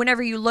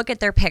 whenever you look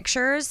at their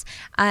pictures,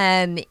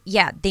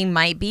 they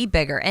might be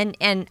bigger.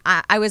 And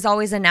I was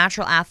always a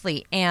natural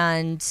athlete,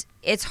 and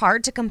it's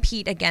hard to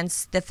compete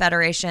against the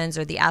federations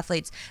or the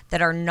athletes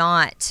that are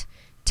not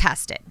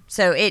tested.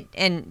 So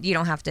and you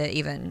don't have to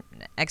even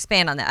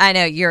expand on that. I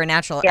know you're a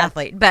natural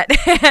athlete, but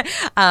it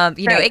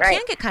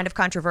can get kind of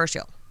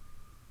controversial.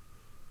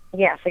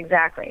 Yes,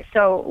 exactly.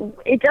 So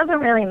it doesn't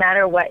really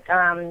matter what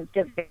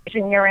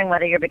division you're in,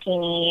 whether you're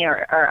bikini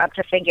or up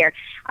to figure,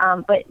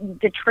 but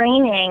the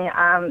training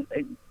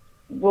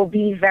will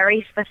be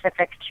very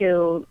specific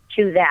to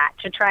that,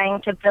 to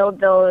trying to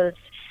build those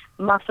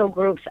muscle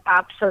groups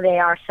up so they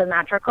are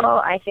symmetrical,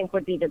 I think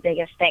would be the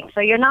biggest thing.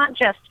 So you're not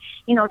just,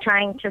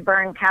 trying to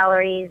burn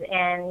calories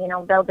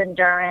and, build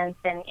endurance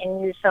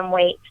and use some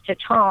weights to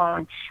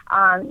tone.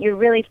 You're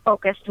really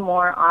focused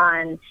more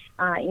on,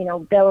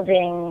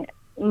 building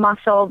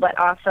muscle, but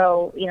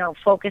also,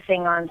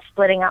 focusing on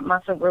splitting up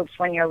muscle groups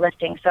when you're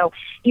lifting. So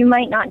you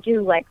might not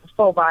do like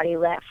full body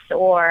lifts,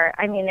 or,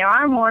 there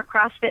are more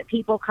CrossFit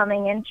people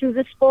coming into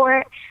the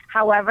sport.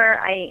 However,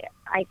 I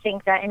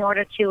think that in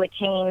order to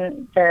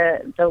attain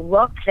the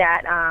look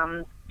that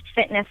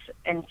fitness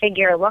and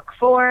figure look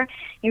for,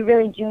 you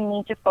really do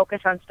need to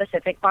focus on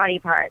specific body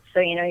parts. So,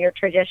 your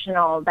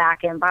traditional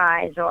back and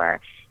bis,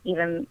 or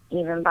even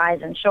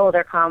bis and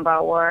shoulder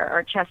combo,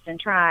 or chest and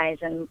tris,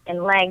 and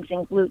legs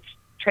and glutes,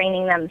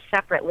 training them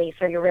separately,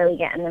 so you're really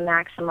getting the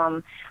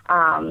maximum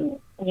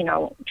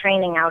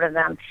training out of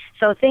them.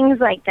 So things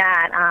like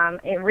that,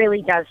 it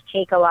really does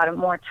take a lot of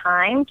more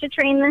time to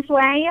train this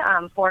way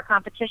for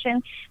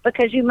competition,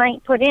 because you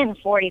might put in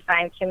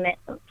 45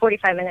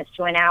 minutes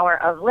to an hour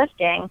of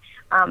lifting.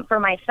 For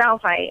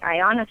myself,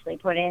 I honestly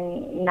put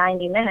in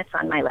 90 minutes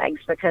on my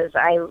legs, because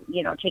I,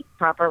 take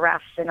proper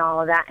rests and all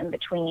of that in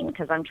between,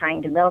 because I'm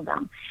trying to build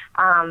them.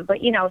 But,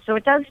 so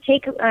it does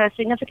take a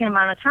significant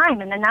amount of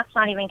time, and then that's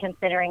not even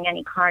considering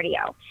any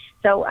cardio.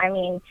 So,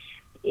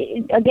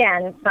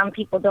 again, some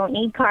people don't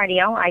need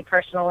cardio. I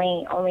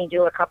personally only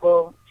do a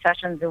couple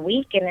sessions a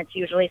week, and it's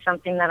usually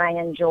something that I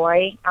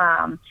enjoy,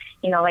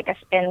 like a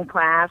spin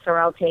class, or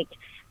I'll take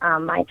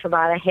my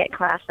Tabata HIIT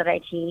class that I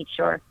teach,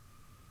 or,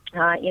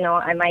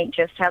 I might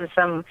just have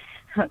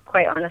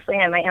quite honestly,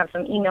 I might have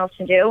some emails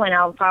to do, and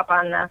I'll pop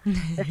on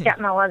the step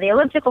mill or the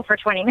elliptical for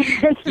 20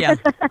 minutes. Yeah.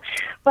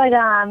 But,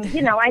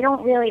 I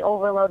don't really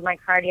overload my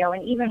cardio,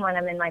 and even when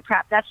I'm in my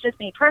prep, that's just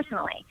me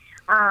personally.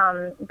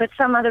 But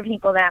some other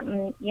people that,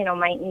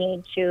 might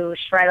need to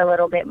shred a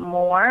little bit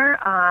more,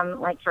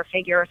 like for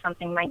figure or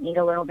something, might need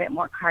a little bit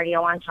more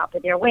cardio on top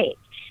of their weight.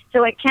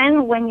 So it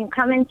can, when you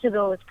come into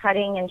those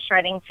cutting and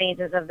shredding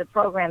phases of the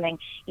programming,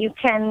 you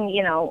can,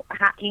 you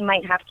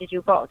might have to do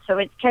both. So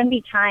it can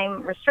be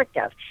time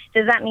restrictive.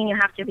 Does that mean you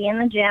have to be in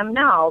the gym?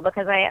 No,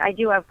 because I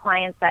do have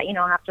clients that,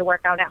 have to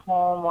work out at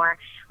home, or,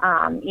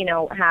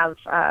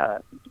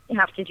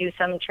 have to do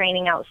some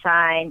training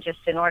outside just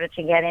in order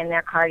to get in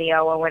their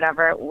cardio or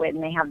whatever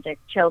when they have their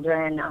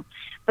children.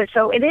 But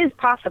so it is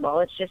possible.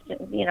 It's just,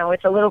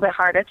 it's a little bit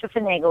harder to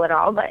finagle it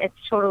all, but it's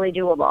totally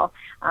doable.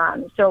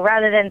 So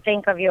rather than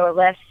think of your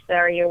lists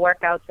or your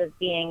workouts as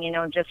being,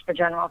 just for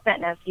general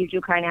fitness, you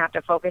do kind of have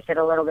to focus it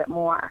a little bit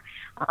more.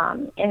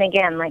 And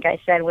again, like I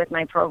said, with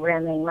my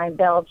programming, my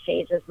build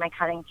phases, my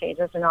cutting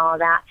phases, and all of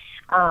that,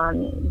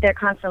 they're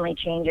constantly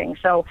changing.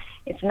 So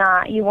it's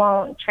not, you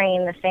won't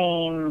train the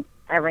same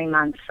every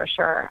month for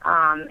sure.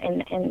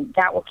 And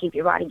that will keep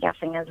your body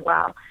guessing as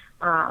well.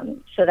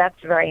 So that's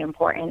very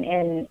important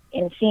in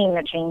seeing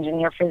the change in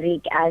your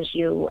physique as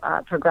you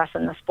progress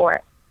in the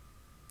sport.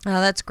 Oh,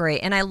 that's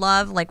great. And I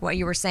love like what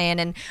you were saying.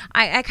 And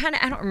I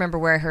don't remember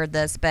where I heard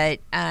this, but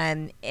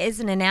as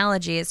an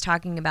analogy is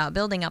talking about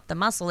building up the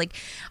muscle. Like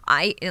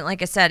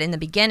I said in the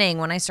beginning,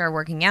 when I started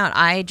working out,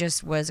 I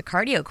just was a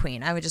cardio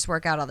queen. I would just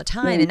work out all the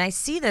time. And I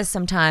see this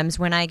sometimes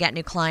when I get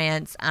new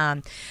clients,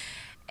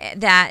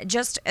 that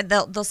just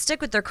they'll stick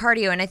with their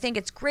cardio, and I think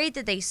it's great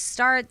that they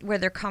start where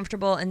they're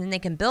comfortable and then they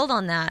can build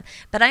on that.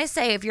 But I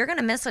say, if you're going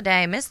to miss a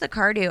day, miss the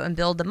cardio and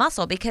build the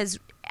muscle, because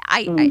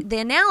the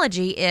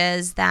analogy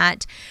is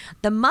that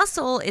the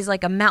muscle is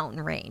like a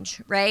mountain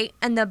range, right?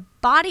 And the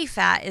body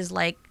fat is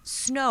like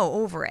snow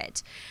over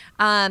it.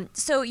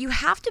 So you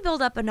have to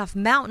build up enough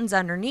mountains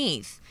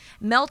underneath,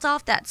 melt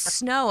off that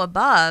snow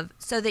above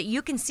so that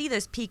you can see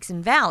those peaks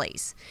and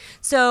valleys.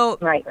 So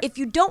if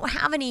you don't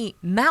have any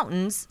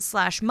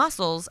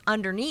mountains/muscles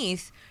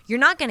underneath, you're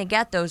not going to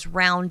get those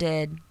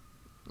rounded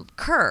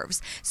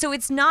curves. So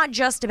it's not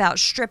just about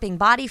stripping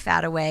body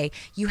fat away.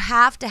 You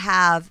have to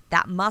have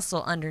that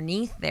muscle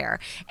underneath there.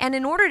 And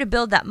in order to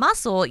build that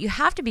muscle, you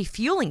have to be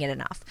fueling it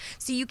enough.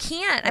 So you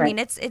can't, I mean,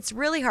 it's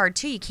really hard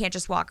too. You can't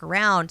just walk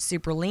around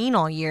super lean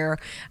all year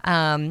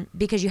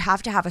because you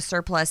have to have a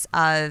surplus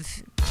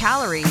of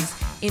calories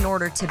in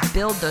order to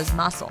build those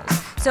muscles.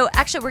 So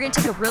actually, we're going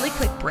to take a really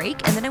quick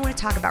break, and then I want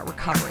to talk about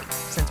recovery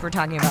since we're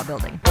talking about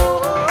building.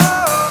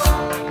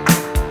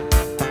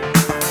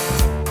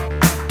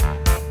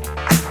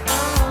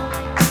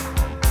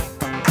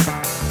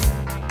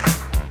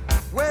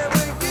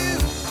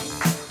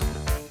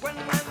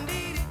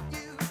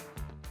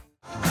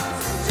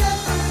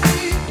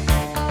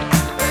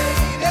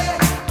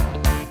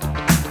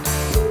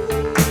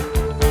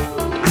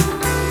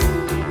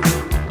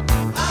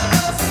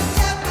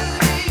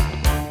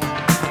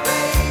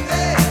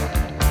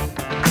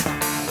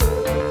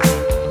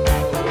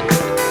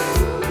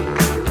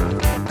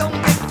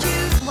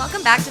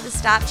 Back to the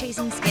Stop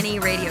Chasing Skinny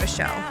radio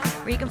show,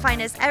 where you can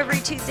find us every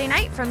Tuesday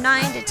night from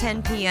 9 to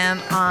 10 p.m.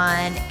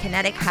 on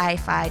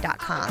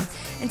KineticHiFi.com.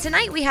 And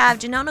tonight we have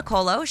Janelle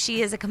Nicolo.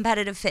 She is a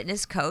competitive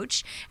fitness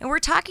coach, and we're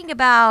talking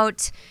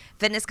about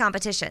fitness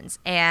competitions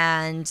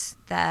and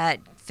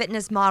that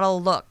fitness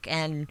model look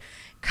and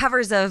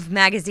covers of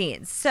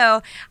magazines.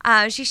 So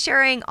she's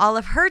sharing all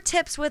of her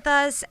tips with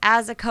us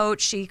as a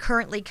coach. She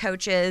currently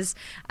coaches.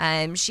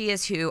 She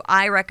is who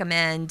I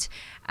recommend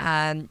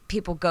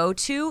people go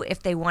to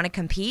if they want to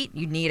compete.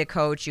 You need a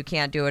coach. You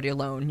can't do it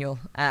alone.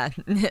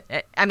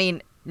 I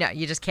mean, No,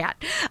 you just can't.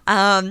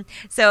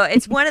 So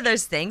it's one of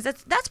those things.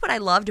 That's what I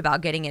loved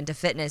about getting into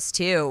fitness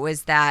too,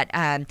 was that,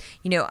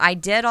 I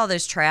did all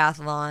those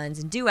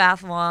triathlons and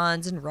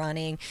duathlons and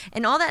running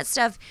and all that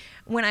stuff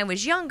when I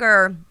was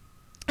younger.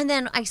 And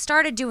then I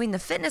started doing the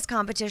fitness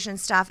competition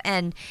stuff,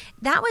 and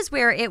that was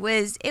where it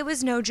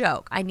was no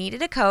joke. I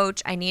needed a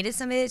coach. I needed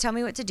somebody to tell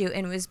me what to do,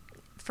 and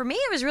for me,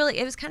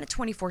 it was kind of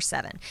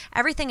 24/7.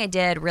 Everything I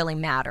did really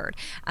mattered,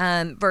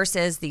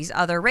 versus these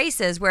other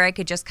races where I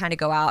could just kind of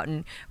go out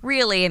and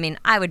really,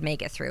 I would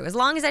make it through. As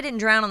long as I didn't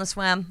drown on the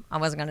swim, I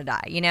wasn't going to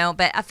die,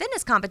 But a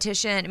fitness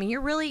competition,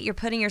 you're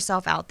putting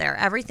yourself out there.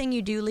 Everything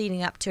you do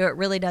leading up to it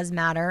really does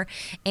matter.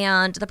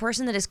 And the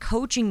person that is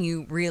coaching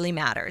you really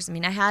matters.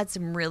 I had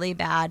some really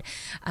bad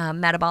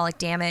metabolic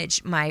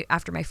damage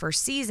after my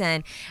first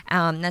season.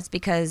 That's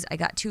because I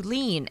got too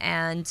lean,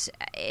 and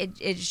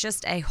it's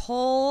just a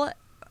whole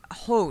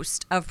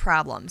host of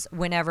problems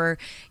whenever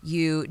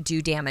you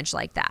do damage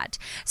like that.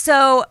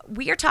 So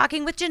we are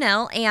talking with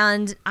Janelle,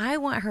 and I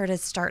want her to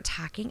start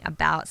talking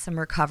about some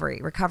recovery.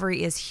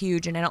 Recovery is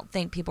huge, and I don't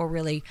think people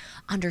really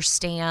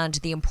understand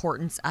the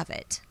importance of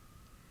it.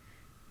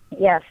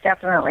 Yes,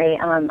 definitely.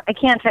 I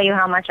can't tell you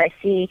how much I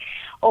see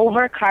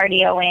over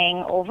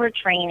cardioing, over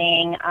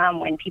training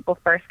when people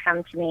first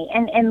come to me,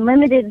 and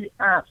limited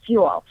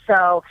fuel.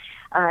 So,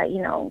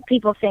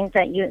 people think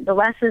that the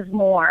less is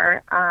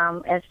more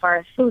as far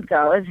as food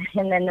goes,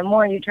 and then the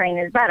more you train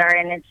is better,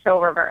 and it's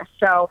so reverse.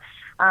 So,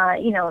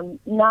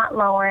 not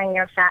lowering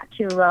your fat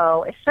too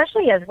low,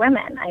 especially as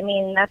women.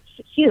 That's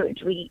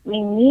huge. We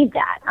need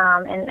that.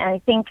 And I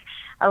think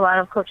a lot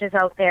of coaches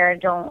out there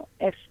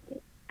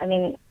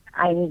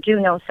I do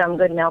know some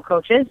good male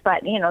coaches,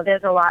 but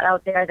there's a lot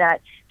out there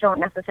that don't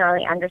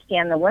necessarily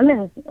understand a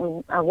woman's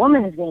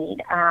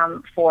need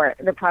for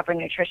the proper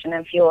nutrition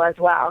and fuel as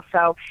well.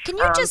 So,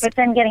 but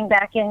then getting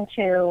back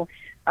into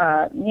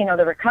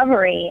the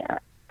recovery,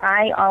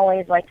 I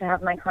always like to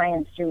have my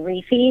clients do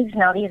refeeds.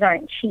 Now, these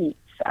aren't cheats.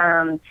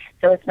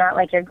 So it's not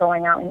like you're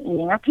going out and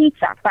eating a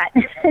pizza, but,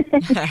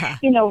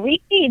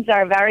 refeeds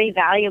are very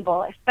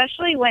valuable,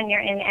 especially when you're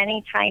in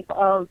any type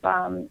of,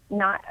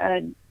 not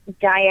a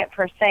diet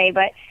per se,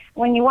 but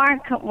when you are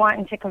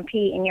wanting to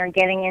compete and you're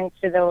getting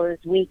into those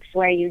weeks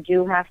where you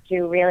do have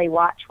to really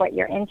watch what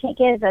your intake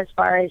is as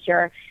far as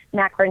your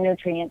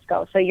macronutrients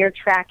go. So you're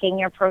tracking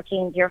your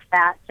proteins, your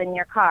fats, and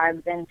your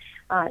carbs, and,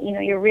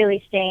 you're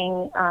really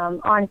staying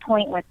on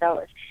point with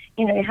those.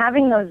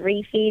 Having those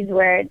refeeds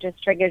where it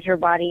just triggers your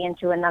body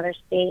into another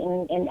state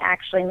and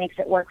actually makes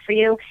it work for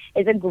you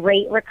is a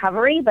great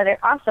recovery, but it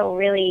also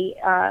really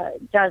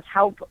does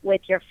help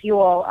with your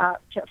fuel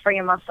for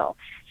your muscle.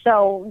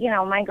 So,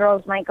 my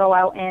girls might go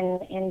out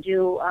and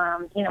do,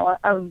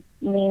 a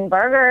lean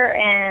burger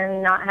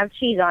and not have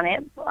cheese on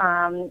it,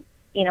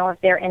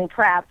 if they're in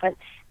prep, but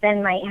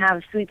then might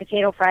have sweet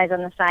potato fries on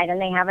the side and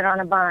they have it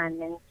on a bun.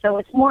 And so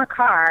it's more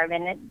carb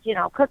and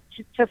it, cooked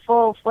to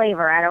full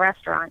flavor at a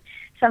restaurant.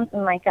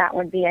 Something like that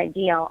would be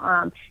ideal.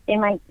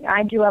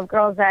 I do have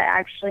girls that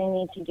actually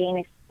need to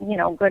gain,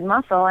 good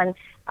muscle, and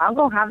I'll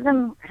go have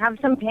some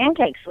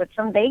pancakes with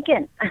some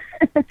bacon.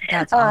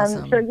 That's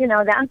awesome. So,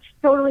 that's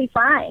totally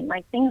fine.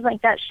 Like, things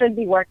like that should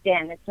be worked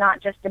in. It's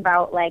not just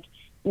about, like,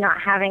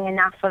 not having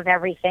enough of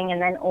everything and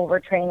then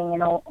overtraining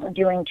and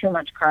doing too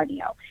much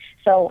cardio.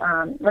 So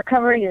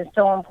recovery is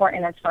so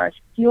important as far as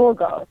fuel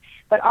goes,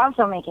 but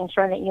also making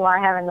sure that you are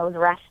having those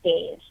rest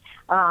days.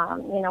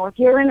 If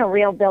you're in a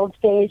real build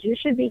phase, you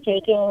should be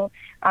taking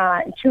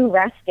 2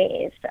 rest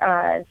days,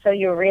 so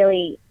you're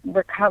really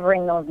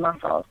recovering those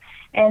muscles.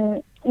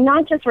 And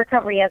not just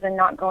recovery as in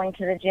not going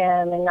to the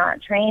gym and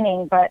not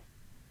training, but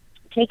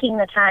taking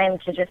the time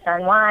to just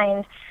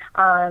unwind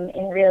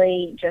and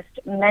really just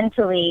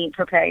mentally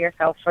prepare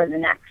yourself for the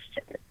next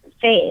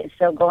phase,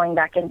 so going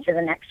back into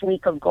the next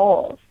week of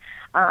goals.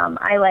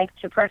 I like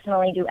to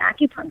personally do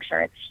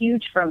acupuncture. It's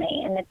huge for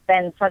me, and it's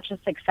been such a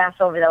success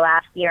over the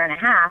last year and a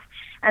half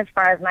as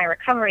far as my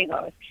recovery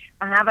goes.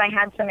 Have I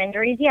had some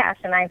injuries? Yes,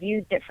 and I've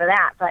used it for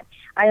that, but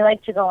I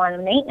like to go on a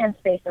maintenance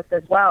basis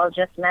as well.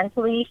 Just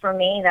mentally, for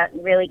me, that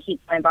really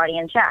keeps my body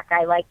in check.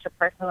 I like to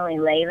personally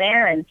lay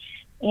there and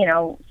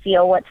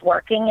feel what's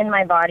working in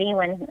my body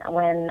when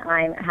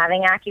I'm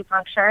having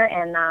acupuncture.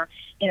 And,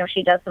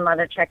 she does some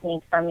other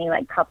techniques on me,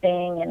 like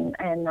cupping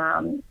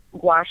and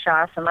gua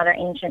sha, some other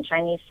ancient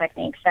Chinese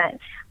techniques that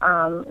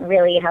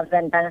really have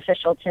been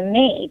beneficial to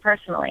me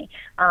personally.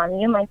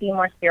 You might be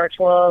more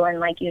spiritual and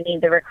like you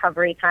need the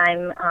recovery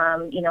time,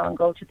 and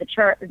go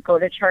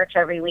to church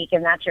every week,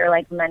 and that's your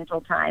like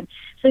mental time.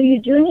 So you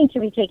do need to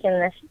be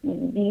taking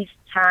these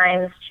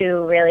times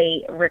to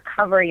really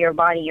recover your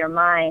body, your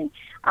mind,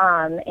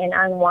 and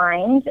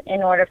unwind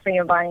in order for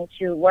your body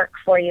to work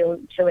for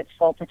you to its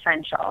full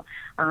potential.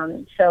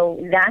 So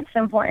that's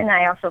important.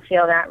 I also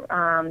feel that,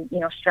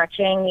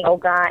 stretching,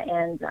 yoga,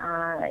 and,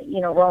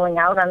 rolling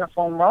out on the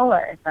foam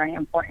roller is very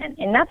important.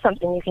 And that's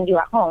something you can do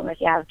at home if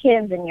you have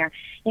kids and you're,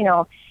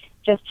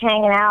 just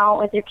hanging out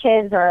with your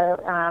kids, or,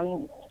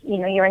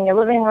 you're in your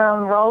living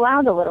room, roll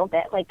out a little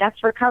bit. Like,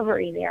 that's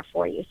recovery there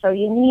for you. So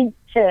you need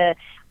to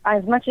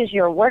as much as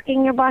you're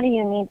working your body,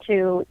 you need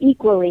to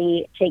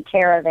equally take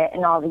care of it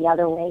in all the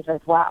other ways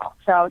as well.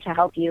 So to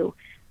help you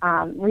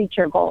reach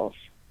your goals.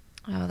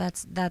 Oh,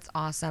 that's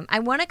awesome. I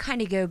want to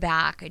kind of go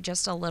back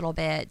just a little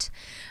bit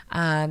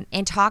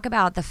and talk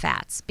about the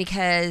fats,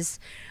 because,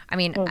 I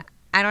mean,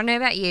 I don't know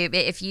about you,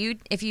 but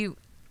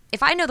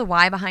if I know the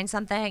why behind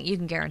something, you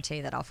can guarantee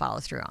that I'll follow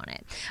through on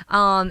it.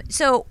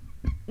 So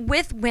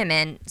with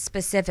women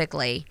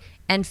specifically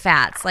and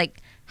fats, like,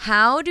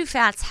 how do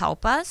fats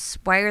help us?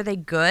 Why are they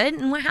good?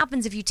 And what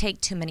happens if you take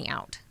too many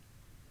out?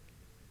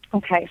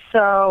 Okay,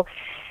 so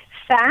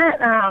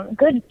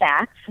good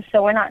fats,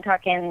 so we're not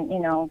talking,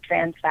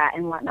 trans fat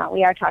and whatnot.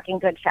 We are talking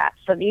good fats.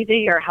 So these are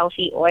your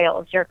healthy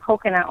oils, your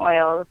coconut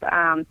oils.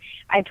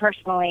 I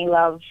personally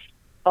love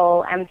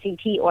full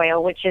MCT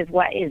oil, which is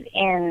what is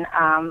in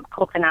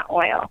coconut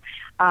oil.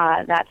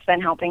 That's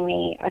been helping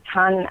me a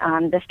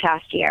ton this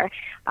past year.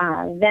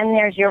 Then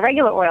there's your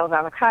regular oils,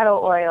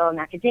 avocado oil,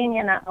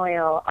 macadamia nut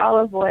oil,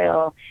 olive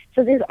oil.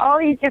 So there's all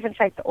these different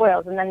types of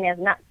oils, and then there's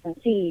nuts and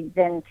seeds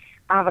and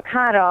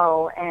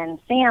avocado and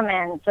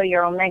salmon, so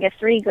your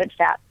omega-3 good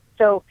fats.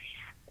 So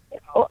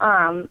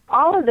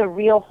all of the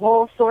real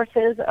whole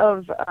sources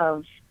of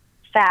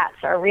fats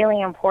are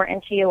really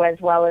important to you, as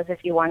well as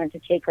if you wanted to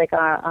take like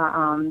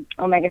a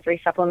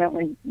omega-3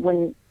 supplement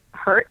wouldn't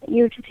hurt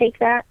you to take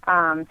that.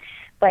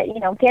 But,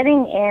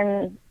 getting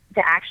in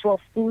the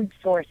actual food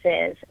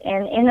sources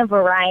and in a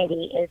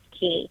variety is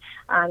key.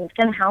 It's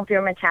going to help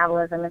your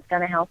metabolism. It's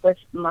going to help with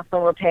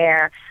muscle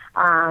repair.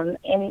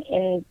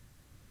 In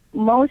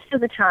most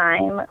of the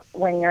time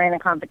when you're in a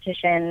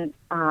competition,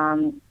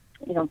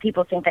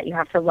 people think that you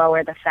have to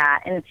lower the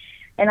fat.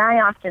 And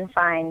I often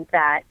find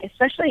that,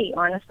 especially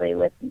honestly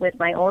with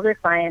my older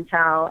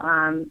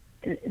clientele,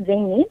 they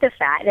need the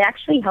fat. It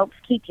actually helps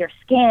keep your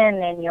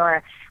skin and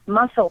your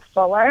muscle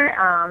fuller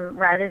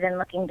rather than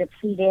looking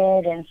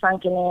depleted and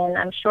sunken in.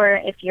 I'm sure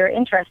if you're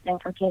interested in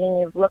competing,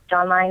 you've looked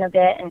online a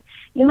bit, and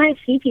you might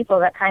see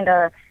people that kind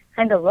of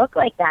look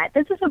like that.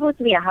 This is supposed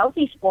to be a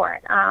healthy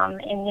sport.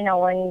 And,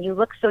 when you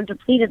look so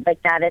depleted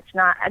like that, it's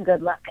not a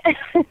good look.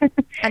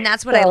 And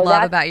that's what I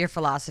love about your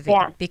philosophy,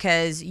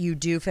 because you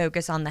do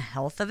focus on the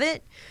health of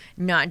it,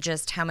 not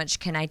just how much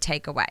can I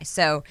take away.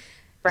 So,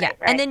 right.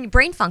 And then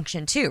brain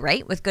function too,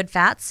 right? With good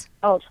fats?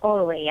 Oh,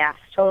 totally, yes.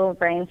 Total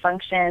brain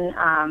function.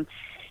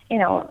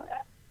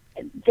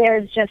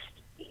 There's just,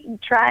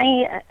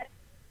 try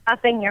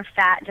upping your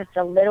fat just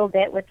a little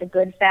bit with the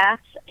good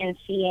fats and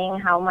seeing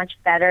how much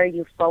better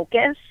you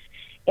focus.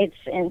 It's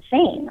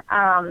insane.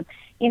 And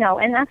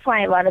that's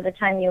why a lot of the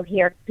time you'll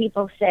hear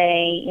people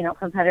say,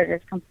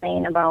 competitors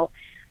complain about,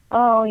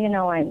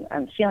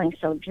 I'm feeling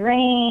so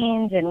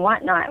drained and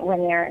whatnot when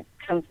they're,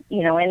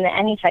 in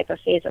any type of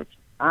phase of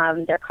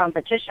their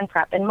competition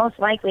prep. And most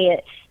likely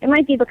it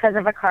might be because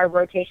of a carb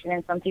rotation,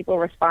 and some people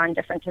respond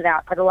different to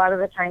that. But a lot of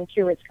the time,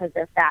 too, it's because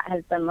their fat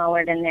has been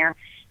lowered and they're,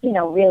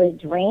 really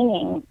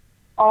draining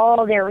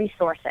all their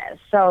resources.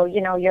 So,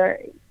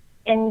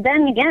 and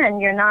then again,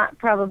 you're not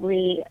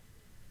probably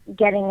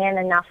getting in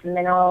enough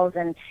minerals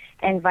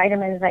and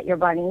vitamins that your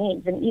body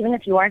needs. And even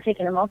if you are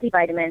taking a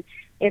multivitamin,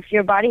 if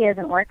your body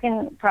isn't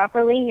working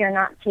properly, you're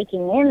not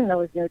taking in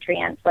those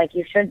nutrients like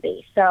you should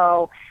be.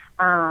 So,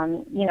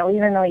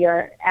 even though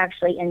you're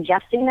actually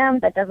ingesting them,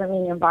 that doesn't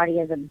mean your body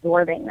is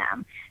absorbing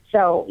them.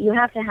 So you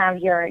have to have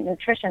your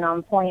nutrition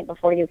on point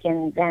before you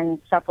can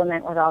then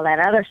supplement with all that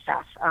other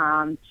stuff,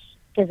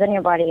 because then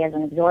your body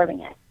isn't absorbing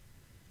it.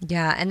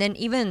 Yeah, and then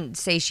even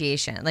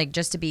satiation, like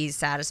just to be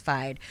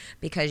satisfied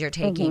because you're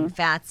taking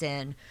fats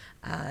in,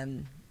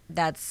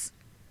 that's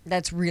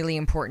really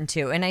important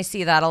too. And I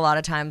see that a lot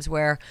of times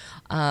where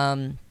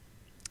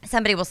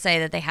somebody will say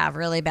that they have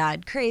really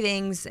bad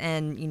cravings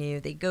and,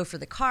 they go for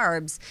the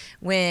carbs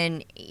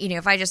when,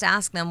 if I just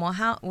ask them, well,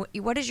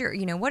 what are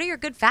your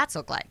good fats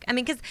look like? I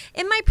mean, because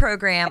in my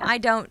program, I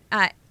don't,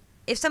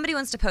 if somebody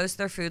wants to post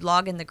their food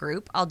log in the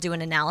group, I'll do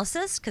an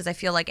analysis because I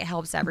feel like it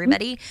helps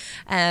everybody.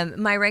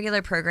 My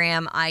regular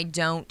program, I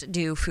don't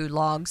do food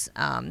logs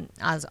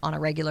as on a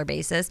regular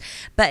basis.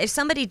 But if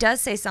somebody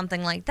does say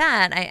something like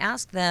that, I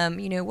ask them,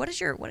 what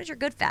does your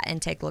good fat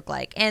intake look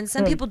like? And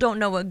some people don't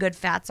know what good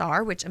fats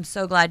are, which I'm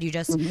so glad you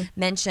just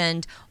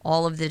mentioned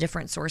all of the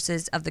different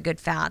sources of the good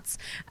fats.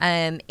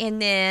 And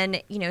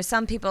then,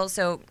 some people,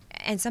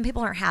 and some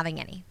people aren't having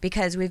any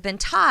because we've been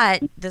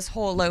taught this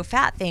whole low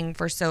fat thing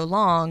for so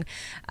long.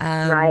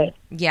 Right.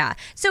 Yeah.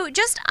 So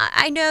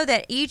I know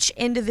that each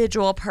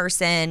individual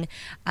person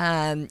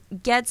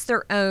gets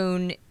their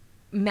own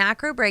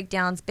macro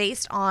breakdowns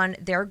based on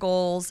their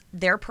goals,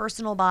 their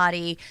personal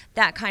body,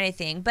 that kind of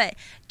thing. But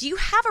do you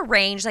have a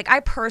range? Like I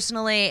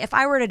personally, if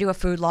I were to do a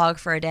food log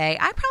for a day,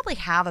 I probably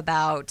have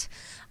about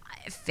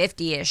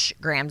 50-ish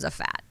grams of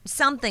fat,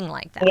 something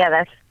like that.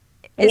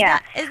 Yeah,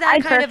 is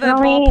that kind of a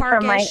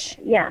ballpark-ish?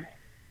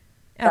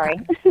 Sorry.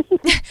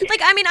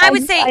 Like, I mean, I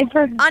would say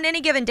on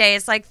any given day,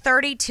 it's like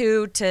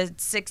 32 to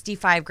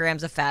 65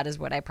 grams of fat is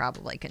what I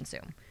probably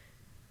consume.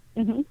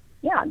 Mm-hmm.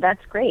 Yeah,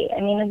 that's great. I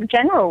mean, the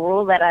general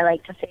rule that I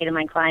like to say to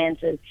my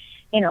clients is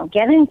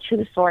get in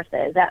two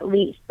sources at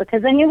least,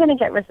 because then you're going to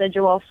get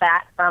residual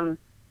fat from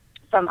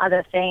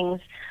other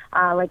things.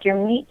 Like your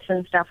meats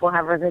and stuff will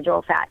have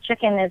residual fat.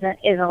 Chicken is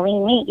a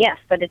lean meat, yes,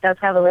 but it does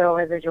have a little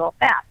residual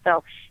fat.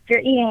 So if you're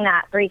eating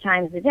that 3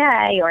 times a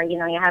day, or,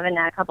 you're having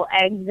a couple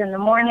eggs in the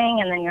morning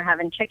and then you're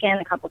having chicken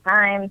a couple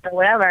times or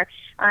whatever,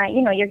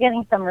 you're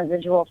getting some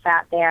residual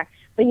fat there.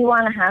 But you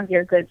want to have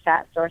your good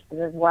fat sources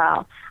as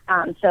well.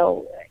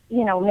 So,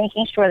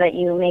 making sure that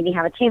you maybe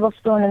have a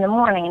tablespoon in the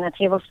morning and a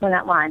tablespoon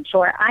at lunch.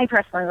 Or I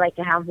personally like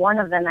to have one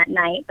of them at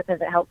night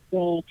because it helps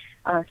me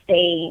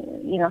stay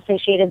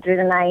satiated through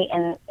the night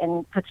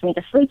and puts me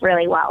to sleep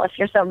really well. If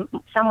you're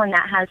someone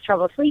that has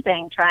trouble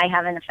sleeping, try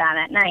having a fat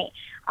at night.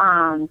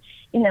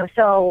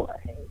 So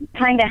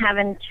kind of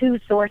having 2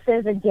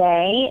 sources a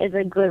day is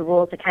a good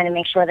rule to kind of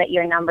make sure that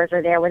your numbers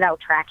are there without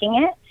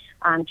tracking it.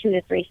 2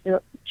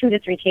 to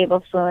 3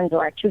 tablespoons,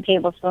 or 2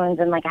 tablespoons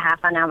and like a half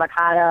an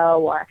avocado,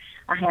 or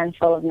a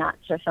handful of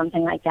nuts or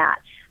something like that.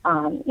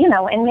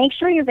 And make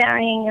sure you're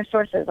varying your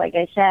sources. Like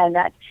I said,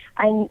 that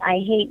I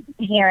hate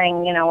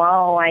hearing,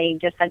 I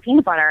just had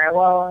peanut butter.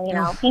 Well,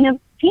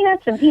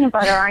 peanuts and peanut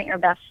butter aren't your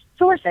best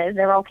sources.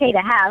 They're okay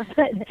to have,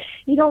 but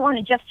you don't want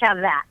to just have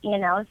that,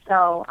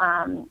 So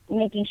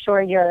making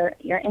sure you're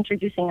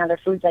introducing other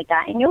foods like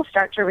that, and you'll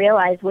start to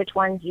realize which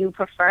ones you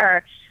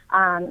prefer,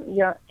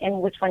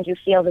 and which ones you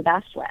feel the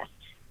best with.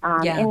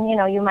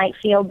 And you might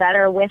feel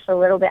better with a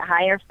little bit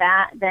higher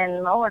fat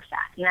than lower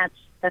fat, and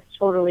that's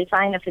totally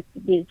fine if it's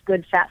these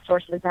good fat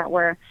sources that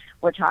we're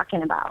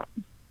talking about.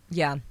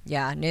 Yeah.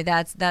 No,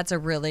 that's a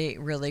really,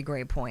 really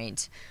great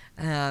point.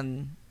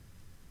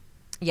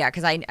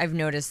 Because I've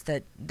noticed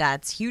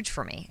that's huge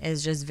for me,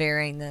 is just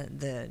varying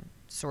the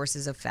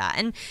sources of fat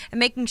and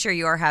making sure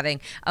you are having.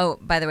 Oh,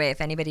 by the way,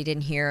 if anybody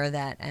didn't hear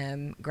that,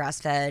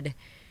 grass-fed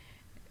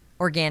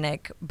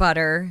organic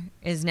butter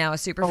is now a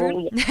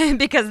superfood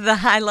because of the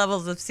high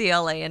levels of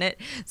CLA in it.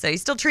 So you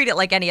still treat it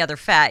like any other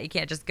fat. You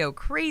can't just go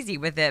crazy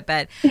with it,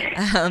 but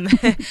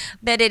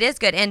but it is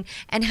good. And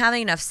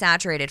having enough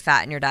saturated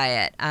fat in your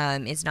diet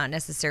is not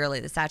necessarily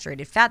the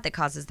saturated fat that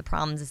causes the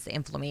problems. It's the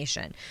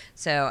inflammation.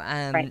 So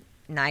right.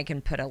 And I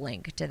can put a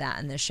link to that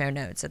in the show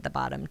notes at the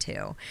bottom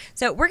too.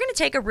 So we're going to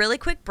take a really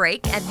quick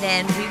break, and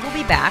then we will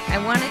be back.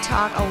 I want to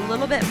talk a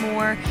little bit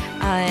more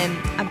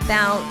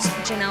about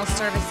Janelle's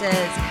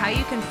services, how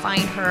you can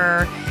find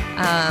her,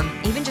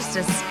 even just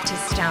to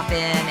stop in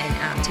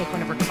and take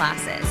one of her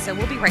classes. So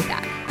we'll be right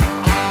back.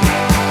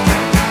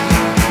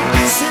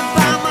 Sit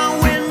by my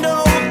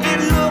window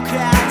and look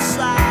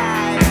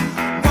outside.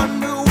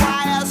 Wonder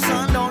why the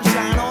sun don't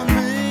shine on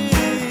me.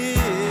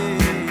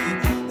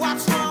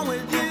 What's wrong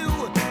with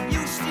you,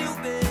 you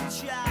stupid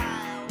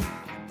child?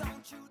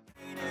 Don't you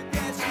think it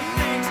gets you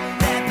thinks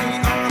that the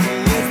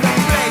army is the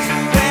place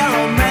where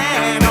a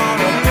man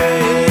ought to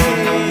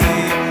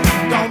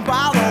be? Don't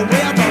bother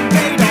with them,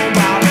 they don't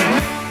bother me.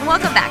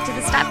 Welcome back to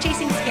the Stop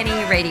Chasing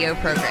Skinny radio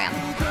program.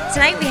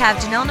 Tonight we have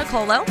Janelle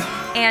Nicolo,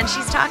 and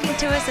she's talking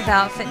to us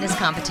about fitness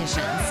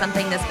competitions,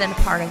 something that's been a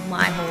part of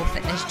my whole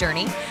fitness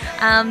journey.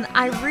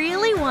 I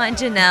really want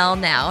Janelle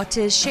now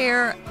to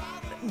share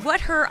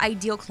what her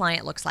ideal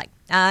client looks like.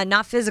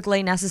 Not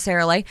physically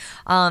necessarily,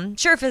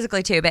 sure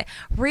physically too, but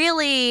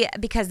really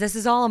because this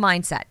is all a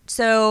mindset.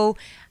 So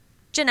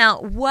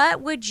Janelle,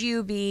 what would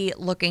you be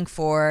looking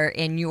for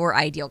in your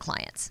ideal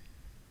clients?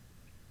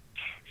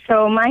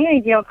 So my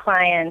ideal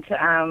client,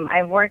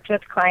 I've worked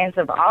with clients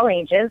of all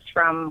ages,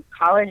 from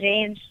college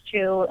age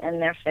to in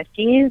their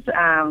 50s,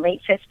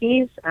 late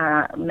 50s,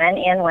 men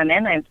and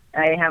women.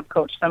 I have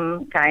coached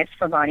some guys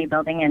for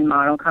bodybuilding and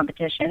model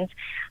competitions.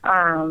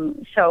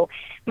 So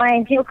my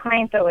ideal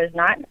client, though, is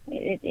not,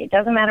 it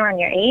doesn't matter on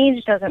your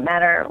age, doesn't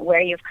matter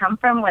where you've come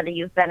from, whether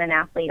you've been an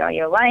athlete all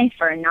your life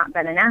or not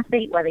been an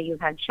athlete, whether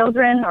you've had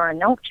children or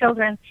no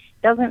children.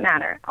 Doesn't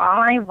matter. All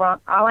I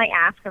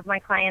ask of my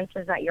clients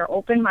is that you're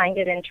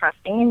open-minded and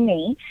trusting in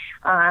me.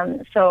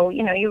 So,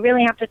 you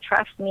really have to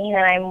trust me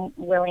that I'm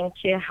willing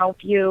to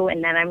help you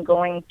and that I'm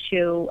going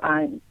to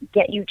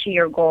get you to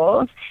your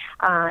goals,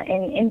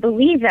 and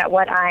believe that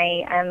what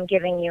I am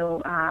giving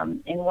you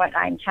and what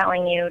I'm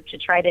telling you to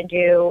try to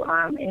do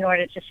in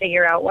order to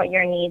figure out what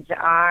your needs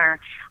are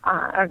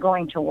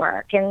going to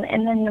work.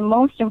 And then the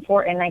most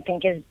important, I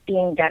think, is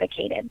being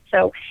dedicated.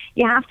 So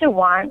you have to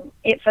want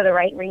it for the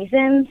right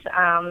reasons.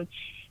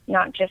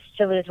 Not just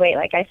to lose weight,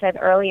 like I said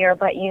earlier,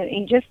 but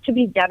you just to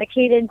be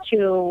dedicated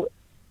to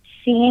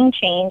seeing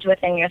change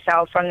within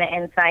yourself from the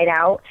inside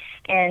out.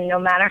 And no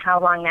matter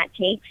how long that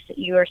takes,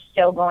 you're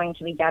still going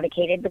to be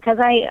dedicated, because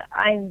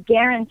I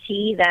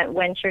guarantee that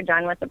once you're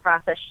done with the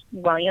process,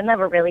 well, you'll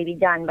never really be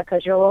done,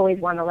 because you'll always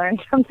want to learn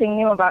something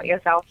new about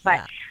yourself.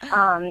 But,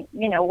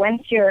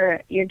 once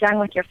you're done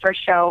with your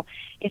first show,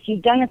 if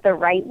you've done it the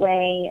right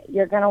way,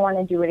 you're going to want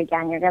to do it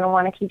again. You're going to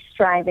want to keep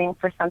striving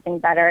for something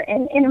better.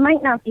 And it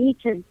might not be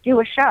to do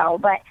a show,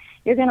 but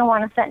you're going to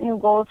want to set new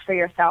goals for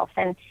yourself.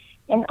 And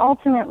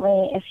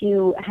ultimately, if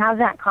you have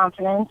that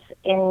confidence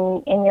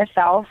in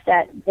yourself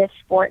that this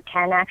sport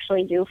can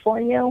actually do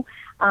for you,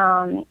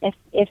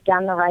 if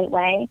done the right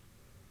way,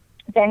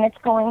 then it's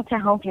going to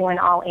help you in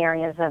all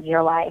areas of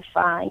your life.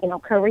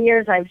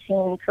 Careers, I've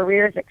seen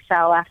careers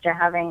excel after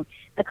having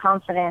the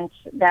confidence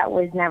that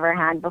was never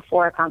had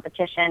before a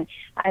competition.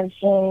 I've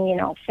seen,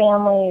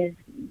 families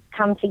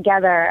come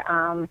together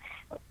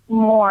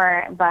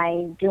more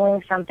by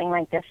doing something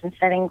like this and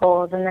setting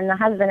goals, and then the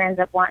husband ends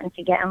up wanting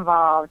to get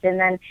involved, and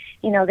then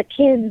the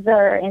kids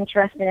are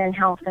interested in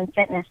health and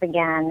fitness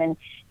again, and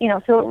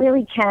so it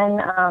really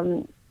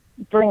can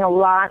bring a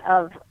lot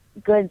of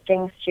good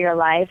things to your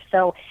life.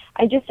 So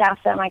I just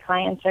ask that my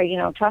clients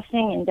are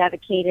trusting and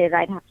dedicated.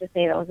 I'd have to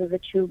say those are the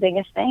two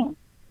biggest things.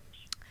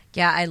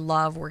 Yeah, I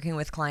love working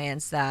with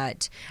clients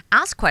that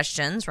ask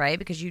questions, right?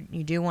 Because you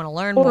do want to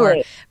learn more,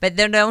 but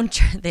they don't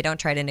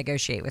try to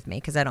negotiate with me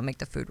because I don't make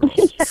the food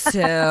rules.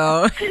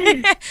 So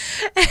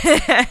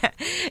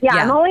yeah,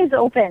 I'm always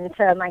open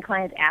to my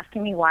clients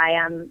asking me why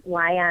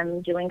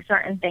I'm doing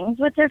certain things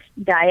with their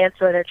diets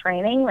or their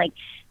training. Like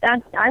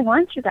that, I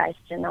want you guys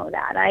to know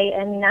that.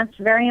 I mean, that's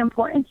very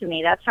important to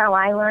me. That's how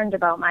I learned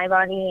about my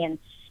body and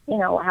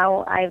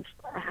how I've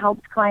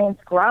helped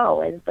clients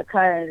grow is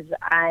because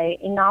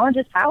knowledge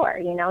is power,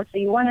 so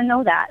you want to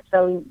know that.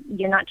 So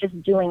you're not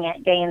just doing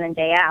it day in and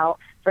day out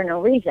for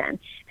no reason.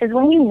 Because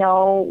when you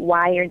know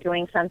why you're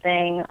doing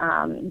something,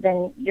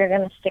 then you're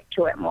going to stick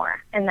to it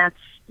more. And that's,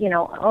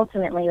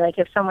 ultimately, like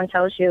if someone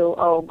tells you,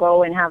 oh,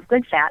 go and have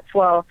good fats,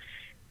 well,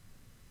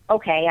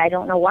 okay, I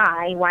don't know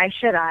why. Why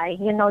should I?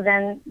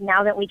 Then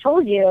now that we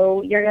told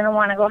you, you're going to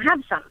want to go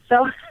have some.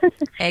 So,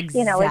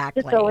 exactly. It's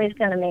just always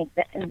going to make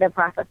the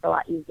process a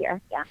lot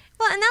easier. Yeah.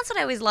 Well, and that's what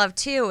I always love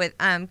too with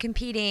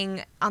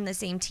competing on the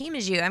same team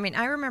as you. I mean,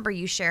 I remember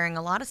you sharing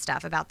a lot of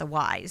stuff about the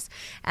whys,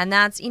 and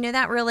that's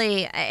that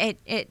really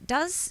it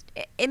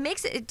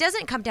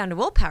doesn't come down to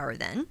willpower.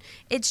 Then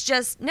it's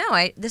just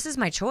this is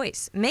my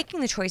choice.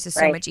 Making the choice is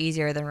so much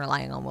easier than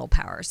relying on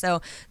willpower.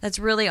 So that's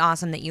really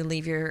awesome that you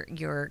leave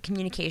your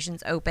communications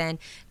open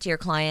to your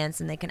clients,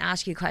 and they can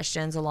ask you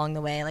questions along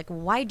the way, like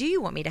why do you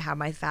want me to have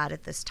my fat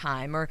at this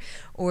time, or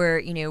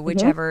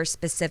whichever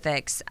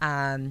specifics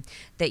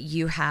that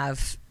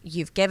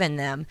you've given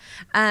them.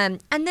 And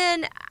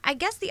then I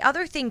guess the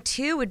other thing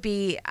too would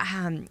be,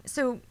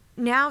 so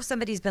now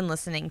somebody's been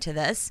listening to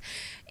this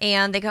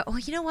and they go, oh,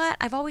 you know what?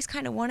 I've always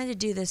kind of wanted to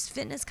do this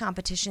fitness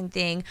competition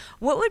thing.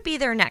 What would be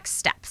their next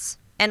steps?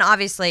 And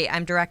obviously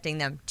I'm directing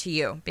them to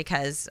you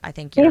because I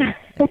think you're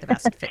the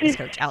best fitness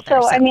coach out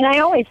there. So, I mean, I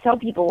always tell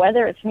people,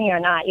 whether it's me or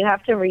not, you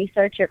have to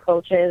research your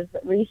coaches,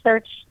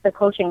 research the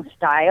coaching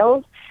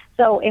styles.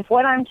 So if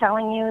what I'm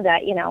telling you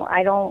that,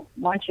 I don't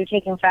want you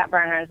taking fat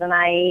burners and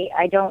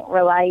I don't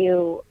rely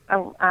you,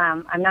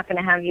 I'm not going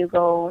to have you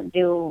go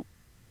do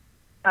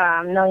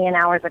a million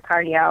hours of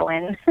cardio.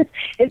 And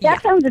if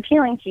that sounds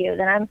appealing to you,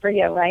 then I'm for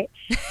you, right?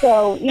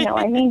 So,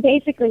 I mean,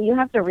 basically you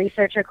have to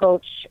research your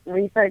coach,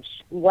 research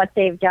what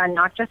they've done,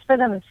 not just for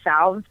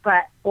themselves,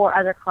 but for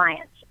other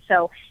clients.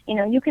 So,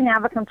 you can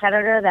have a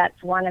competitor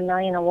that's won a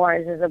million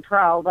awards as a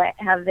pro, but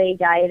have they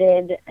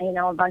dieted,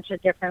 a bunch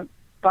of different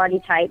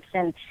body types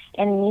and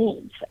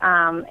needs,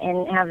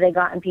 and have they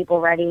gotten people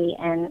ready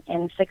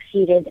and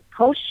succeeded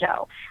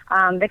post-show?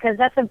 Because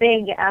that's a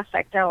big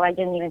aspect, I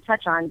didn't even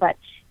touch on, but,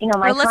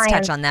 my let's clients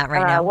touch on that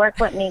right now. Work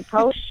with me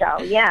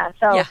post-show. Yeah,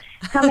 so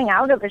coming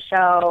out of a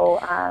show,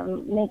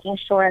 making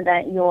sure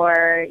that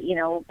you're,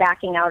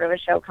 backing out of a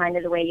show kind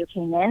of the way you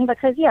came in,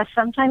 because, yes,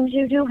 sometimes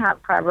you do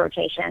have carb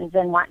rotations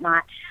and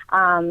whatnot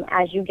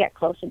as you get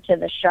closer to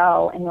the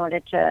show in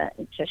order to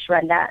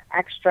shred that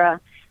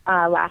extra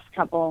last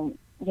couple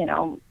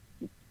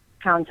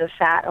pounds of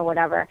fat or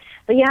whatever.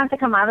 But you have to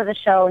come out of the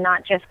show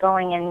not just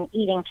going and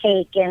eating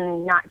cake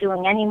and not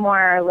doing any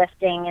more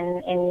lifting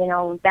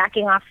and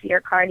backing off your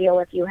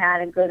cardio if you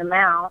had a good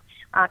amount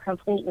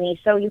completely.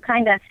 So you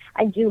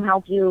I do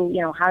help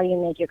you, how you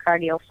make your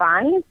cardio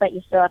fun, but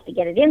you still have to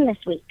get it in this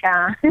week.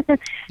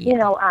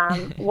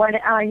 What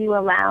are you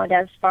allowed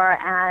as far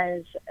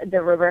as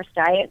the reverse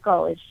diet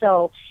goes?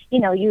 So,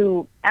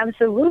 you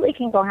absolutely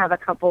can go have a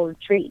couple of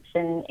treats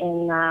and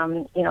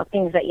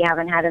things that you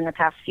haven't had in the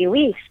past few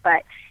weeks,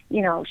 but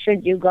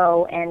should you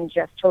go and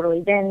just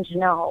totally binge?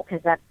 No,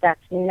 because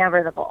that's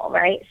never the goal,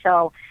 right?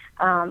 So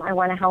I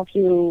want to help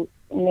you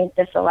make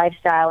this a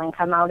lifestyle and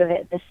come out of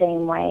it the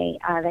same way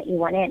that you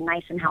went in,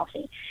 nice and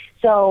healthy.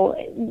 So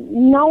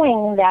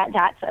knowing that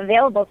that's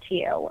available to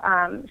you,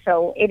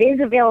 so it is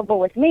available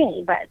with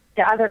me, but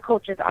the other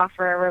coaches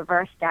offer a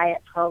reverse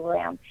diet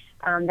program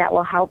that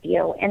will help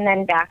you, and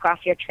then back off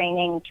your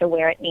training to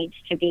where it needs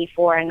to be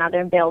for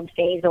another build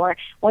phase or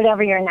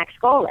whatever your next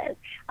goal is.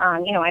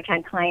 I've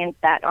had clients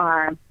that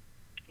are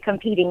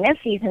competing this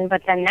season,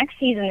 but then next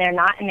season they're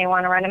not and they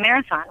want to run a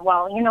marathon.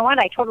 Well, you know what?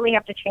 I totally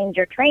have to change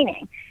your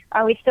training.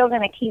 Are we still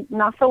going to keep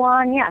muscle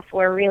on? Yes,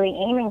 we're really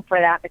aiming for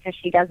that because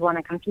she does want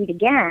to compete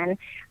again,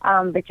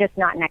 but just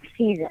not next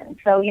season.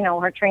 So,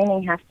 her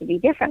training has to be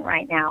different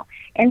right now,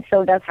 and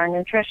so does her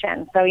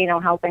nutrition. So,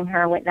 helping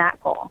her with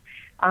that goal.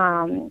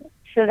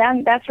 So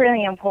that's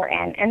really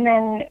important. And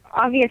then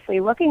obviously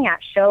looking at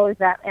shows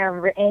that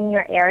are in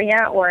your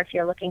area, or if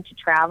you're looking to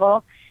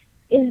travel,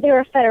 is there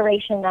a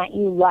federation that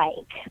you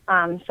like?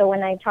 So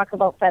when I talk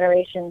about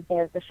federations,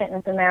 there's the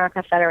Fitness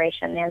America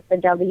Federation, there's the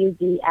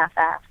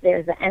WDFF,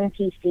 there's the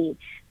NPC,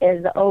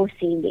 there's the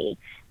OCB.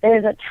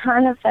 There's a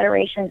ton of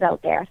federations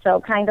out there,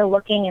 so kind of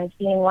looking and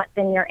seeing what's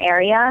in your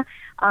area,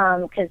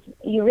 because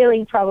you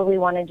really probably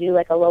want to do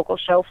like a local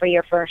show for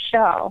your first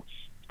show.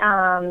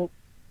 And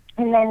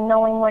then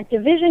knowing what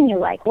division you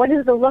like. What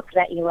is the look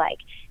that you like?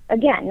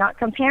 Again, not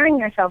comparing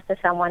yourself to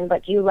someone,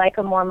 but do you like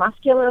a more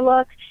muscular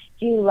look?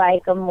 Do you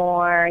like a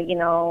more,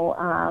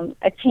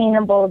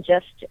 attainable,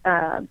 just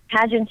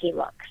pageanty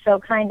look? So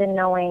kind of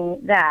knowing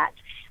that.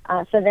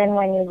 So then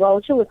when you go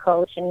to a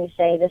coach and you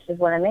say, this is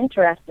what I'm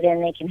interested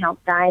in, they can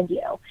help guide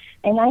you.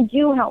 And I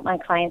do help my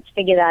clients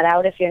figure that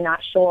out if you're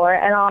not sure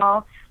at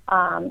all.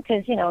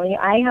 Because,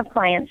 I have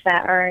clients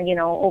that are,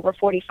 over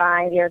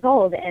 45 years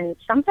old, and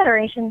some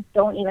federations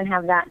don't even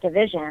have that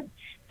division.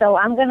 So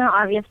I'm going to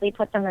obviously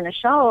put them in a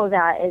show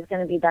that is going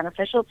to be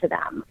beneficial to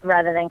them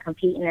rather than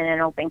competing in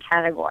an open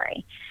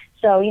category.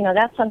 So,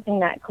 that's something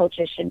that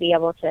coaches should be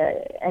able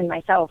to, and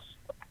myself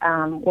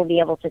will be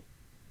able to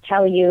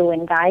tell you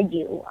and guide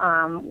you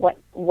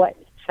what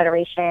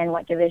federation,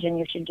 what division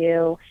you should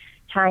do,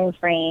 time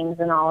frames,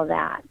 and all of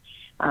that.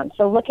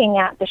 So looking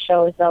at the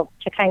shows, though,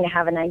 to kind of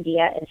have an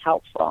idea is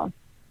helpful.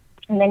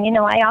 And then,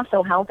 I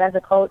also help as a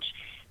coach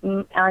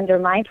under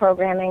my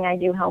programming. I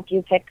do help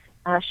you pick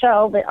a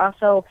show, but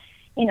also,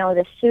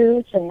 the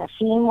suits and the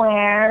theme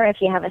wear. If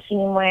you have a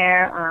theme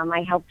wear,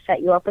 I help set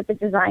you up with the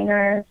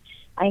designers.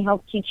 I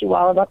help teach you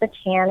all about the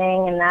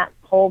tanning and that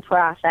whole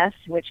process,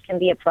 which can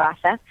be a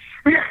process.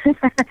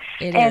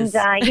 Is.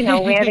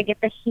 Where to get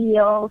the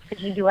heels,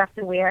 because you do have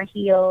to wear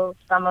heels.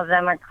 Some of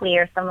them are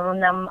clear, some of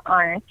them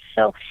aren't.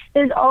 So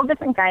there's all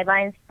different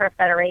guidelines per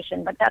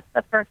federation, but that's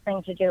the first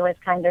thing to do is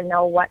kind of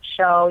know what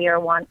show you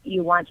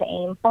want to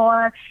aim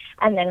for,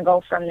 and then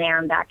go from there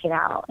and back it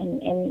out.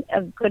 And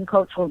a good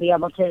coach will be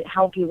able to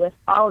help you with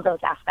all of those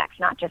aspects,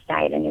 not just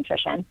diet and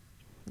nutrition.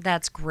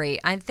 That's great.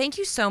 And thank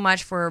you so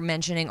much for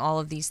mentioning all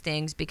of these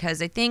things,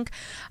 because I think,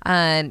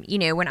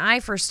 when I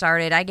first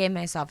started, I gave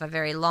myself a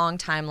very long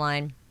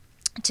timeline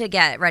to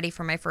get ready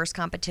for my first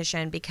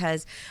competition,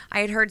 because I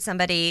had heard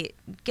somebody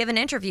give an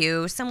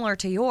interview similar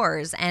to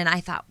yours, and I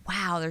thought,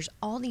 wow, there's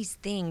all these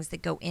things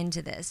that go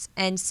into this.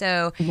 And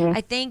so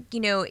I think,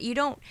 you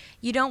don't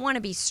want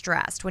to be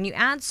stressed. When you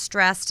add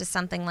stress to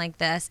something like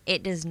this,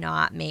 it does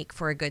not make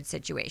for a good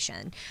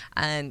situation.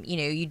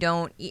 You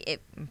don't,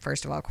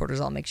 first of all,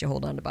 cortisol makes you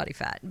hold on to body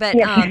fat, but,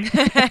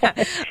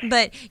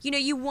 but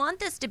you want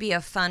this to be a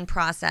fun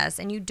process,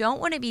 and you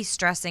don't want to be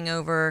stressing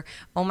over,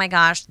 oh my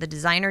gosh, the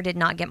designer did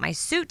not get my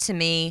suit to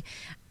me.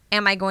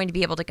 Am I going to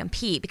be able to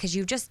compete? Because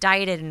you've just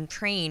dieted and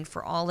trained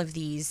for all of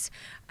these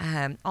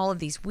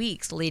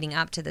weeks leading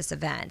up to this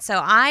event.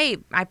 So I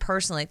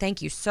personally,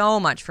 thank you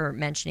so much for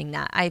mentioning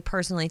that. I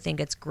personally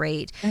think it's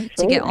great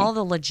to get all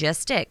the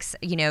logistics,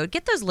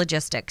 get those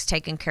logistics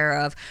taken care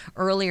of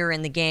earlier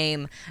in the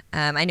game.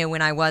 I know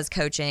when I was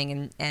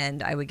coaching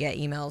and I would get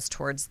emails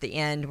towards the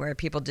end where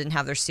people didn't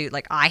have their suit,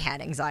 like I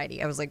had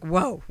anxiety. I was like,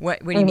 whoa,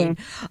 what do you mean?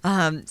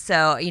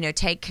 So,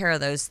 take care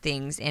of those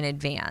things in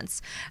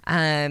advance.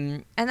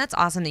 And that's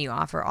awesome that you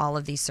offer all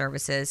of these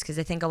services, because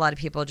I think a lot of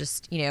people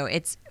just,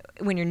 it's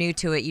when you're new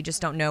to it, you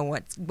just don't know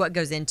what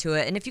goes into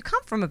it. And if you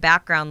come from a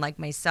background like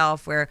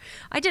myself where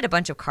I did a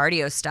bunch of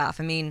cardio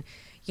stuff, I mean,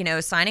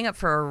 signing up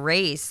for a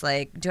race,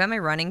 like, do I have my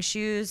running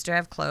shoes? Do I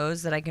have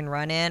clothes that I can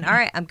run in? All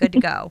right, I'm good to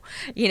go.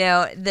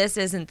 This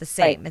isn't the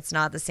same. Right. It's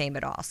not the same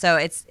at all. So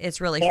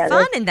it's really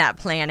fun in that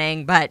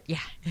planning, but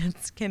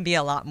it can be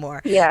a lot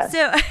more. Yeah.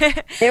 So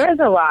there is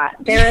a lot.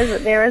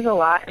 There is a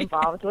lot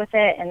involved with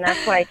it, and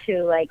that's why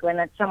too. Like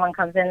when someone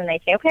comes in and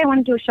they say, "Okay, I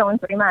want to do a show in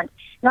 3 months,"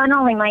 not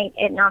only might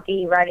it not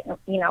be right,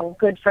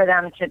 good for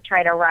them to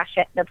try to rush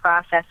the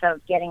process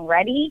of getting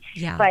ready,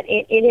 but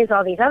it is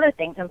all these other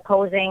things. And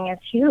posing is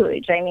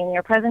huge. I mean,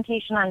 your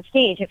presentation on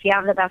stage, if you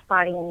have the best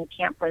body and you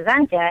can't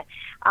present it,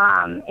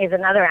 is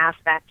another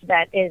aspect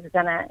that is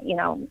going to,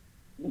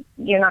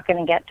 you're not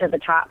going to get to the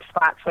top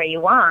spots where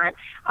you want.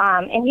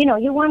 And,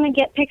 you want to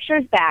get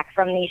pictures back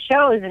from these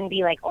shows and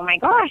be like, oh, my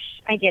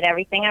gosh, I did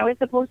everything I was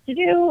supposed to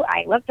do.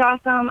 I looked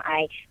awesome.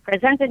 I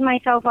presented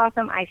myself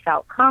awesome. I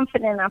felt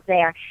confident up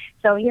there.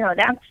 So,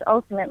 that's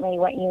ultimately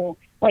what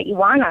you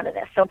want out of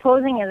this. So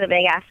posing is a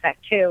big aspect,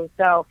 too.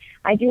 So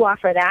I do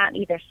offer that,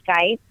 either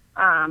Skype,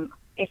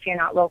 if you're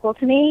not local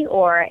to me,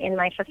 or in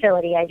my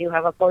facility. I do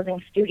have a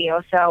posing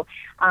studio. So,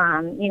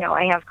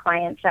 I have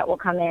clients that will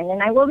come in,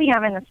 and I will be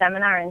having a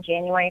seminar in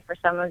January for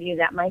some of you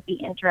that might be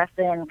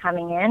interested in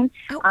coming in.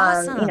 Oh,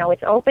 awesome.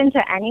 It's open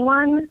to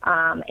anyone.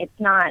 It's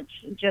not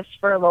just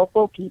for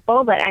local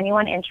people, but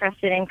anyone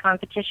interested in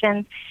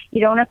competitions.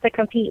 You don't have to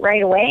compete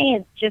right away.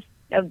 It's just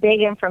a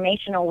big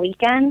informational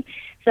weekend.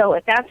 So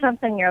if that's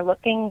something you're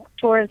looking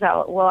towards,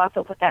 we'll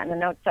also put that in the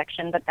notes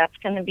section, but that's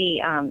going to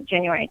be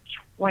January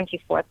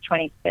 24th,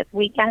 25th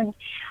weekend.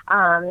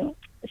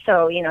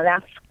 So,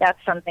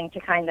 that's something to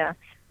kind of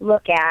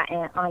look at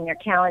on your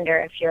calendar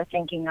if you're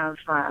thinking of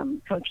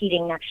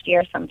competing next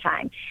year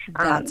sometime.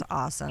 That's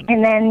awesome.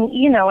 And then,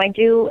 I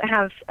do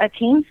have a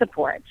team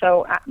support.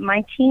 So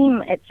my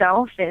team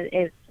itself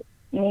is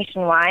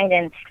nationwide,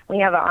 and we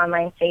have an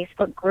online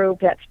Facebook group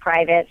that's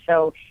private,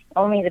 so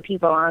only the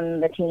people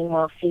on the team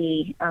will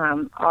see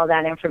all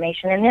that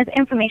information. And there's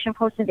information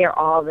posted there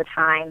all the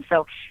time.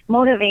 So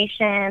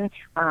motivation,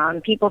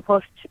 people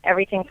post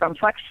everything from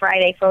Flex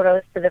Friday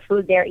photos to the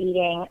food they're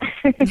eating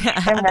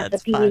and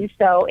recipes.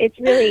 So it's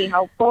really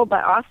helpful.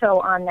 But also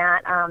on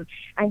that,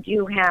 I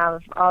do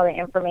have all the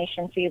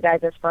information for you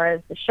guys as far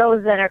as the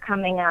shows that are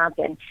coming up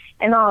and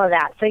all of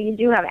that. So you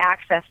do have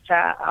access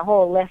to a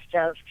whole list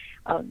of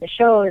the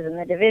shows and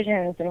the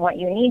divisions and what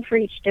you need for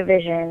each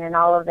division and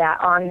all of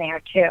that on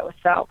there too.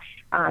 So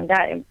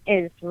that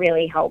is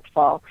really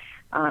helpful.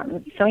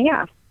 So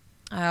yeah.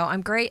 Oh,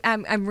 I'm great.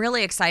 I'm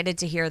really excited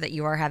to hear that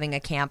you are having a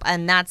camp,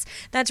 and that's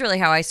really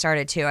how I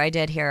started too. I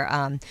did hear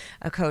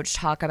a coach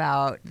talk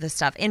about the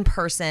stuff in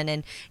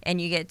person,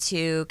 and you get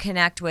to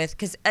connect with,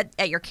 because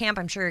at your camp,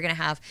 I'm sure you're going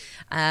to have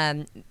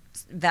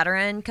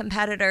veteran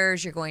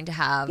competitors, you're going to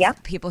have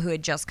people who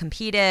had just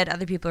competed,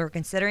 other people who are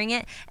considering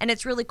it, and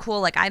it's really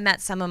cool. Like, I met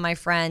some of my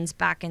friends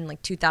back in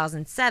like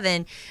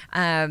 2007,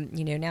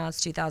 now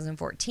it's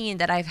 2014,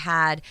 that I've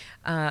had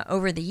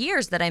over the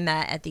years that I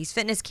met at these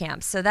fitness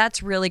camps. So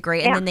that's really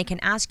great. And then they can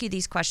ask you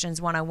these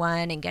questions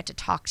one-on-one and get to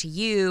talk to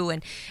you,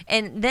 and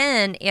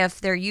then if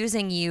they're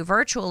using you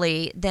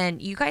virtually, then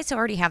you guys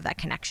already have that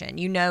connection.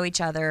 You know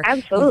each other.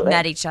 Absolutely. You've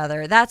met each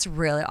other. That's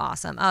really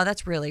awesome. Oh,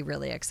 that's really,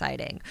 really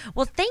exciting.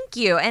 Well, thank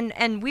you.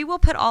 And we will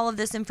put all of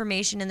this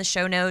information in the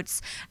show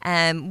notes.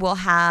 We'll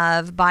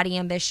have Body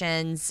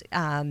Ambition's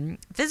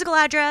physical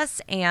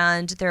address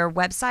and their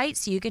website,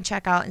 so you can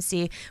check out and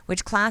see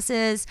which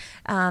classes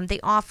they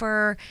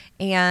offer,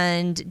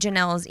 and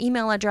Janelle's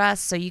email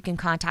address, so you can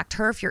contact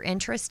her if you're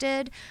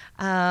interested.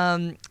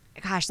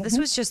 Gosh,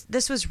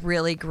 this was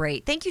really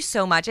great. Thank you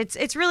so much.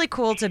 It's really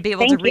cool to be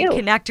able to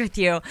reconnect with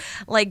you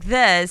like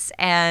this,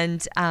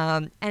 and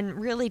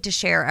really to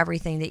share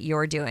everything that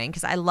you're doing,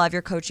 because I love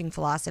your coaching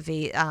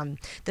philosophy.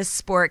 This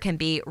sport can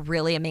be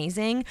really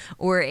amazing,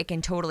 or it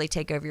can totally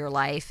take over your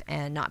life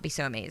and not be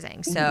so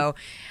amazing. So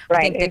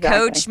I think the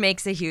coach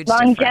makes a huge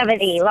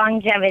longevity.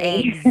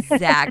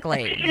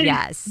 Exactly.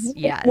 Yes.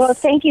 Well,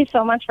 thank you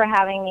so much for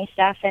having me,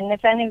 Steph. And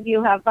if any of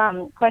you have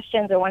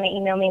questions or want to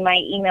email me, my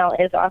email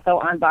is also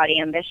on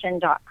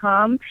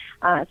bodyambition.com,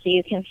 so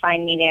you can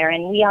find me there.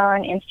 And we are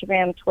on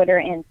Instagram, Twitter,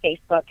 and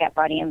Facebook at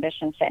Body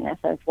Ambition Fitness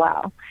as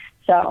well.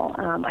 So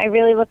I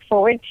really look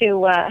forward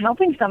to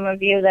helping some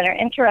of you that are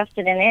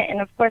interested in it. And,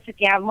 of course, if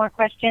you have more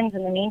questions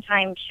in the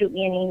meantime, shoot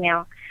me an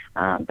email.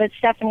 But,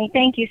 Stephanie,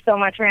 thank you so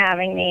much for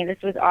having me.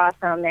 This was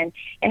awesome. And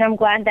I'm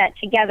glad that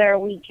together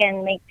we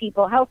can make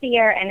people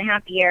healthier and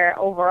happier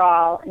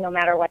overall, no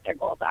matter what their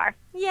goals are.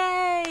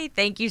 Yay!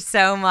 Thank you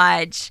so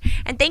much.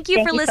 And thank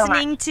you for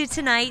listening to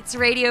tonight's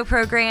radio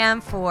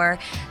program for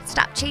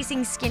Stop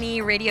Chasing Skinny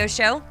radio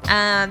show,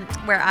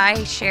 where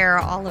I share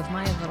all of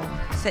my little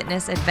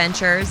fitness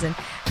adventures and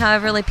how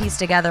I've really pieced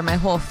together my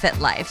whole fit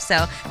life.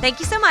 So thank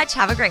you so much.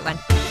 Have a great one.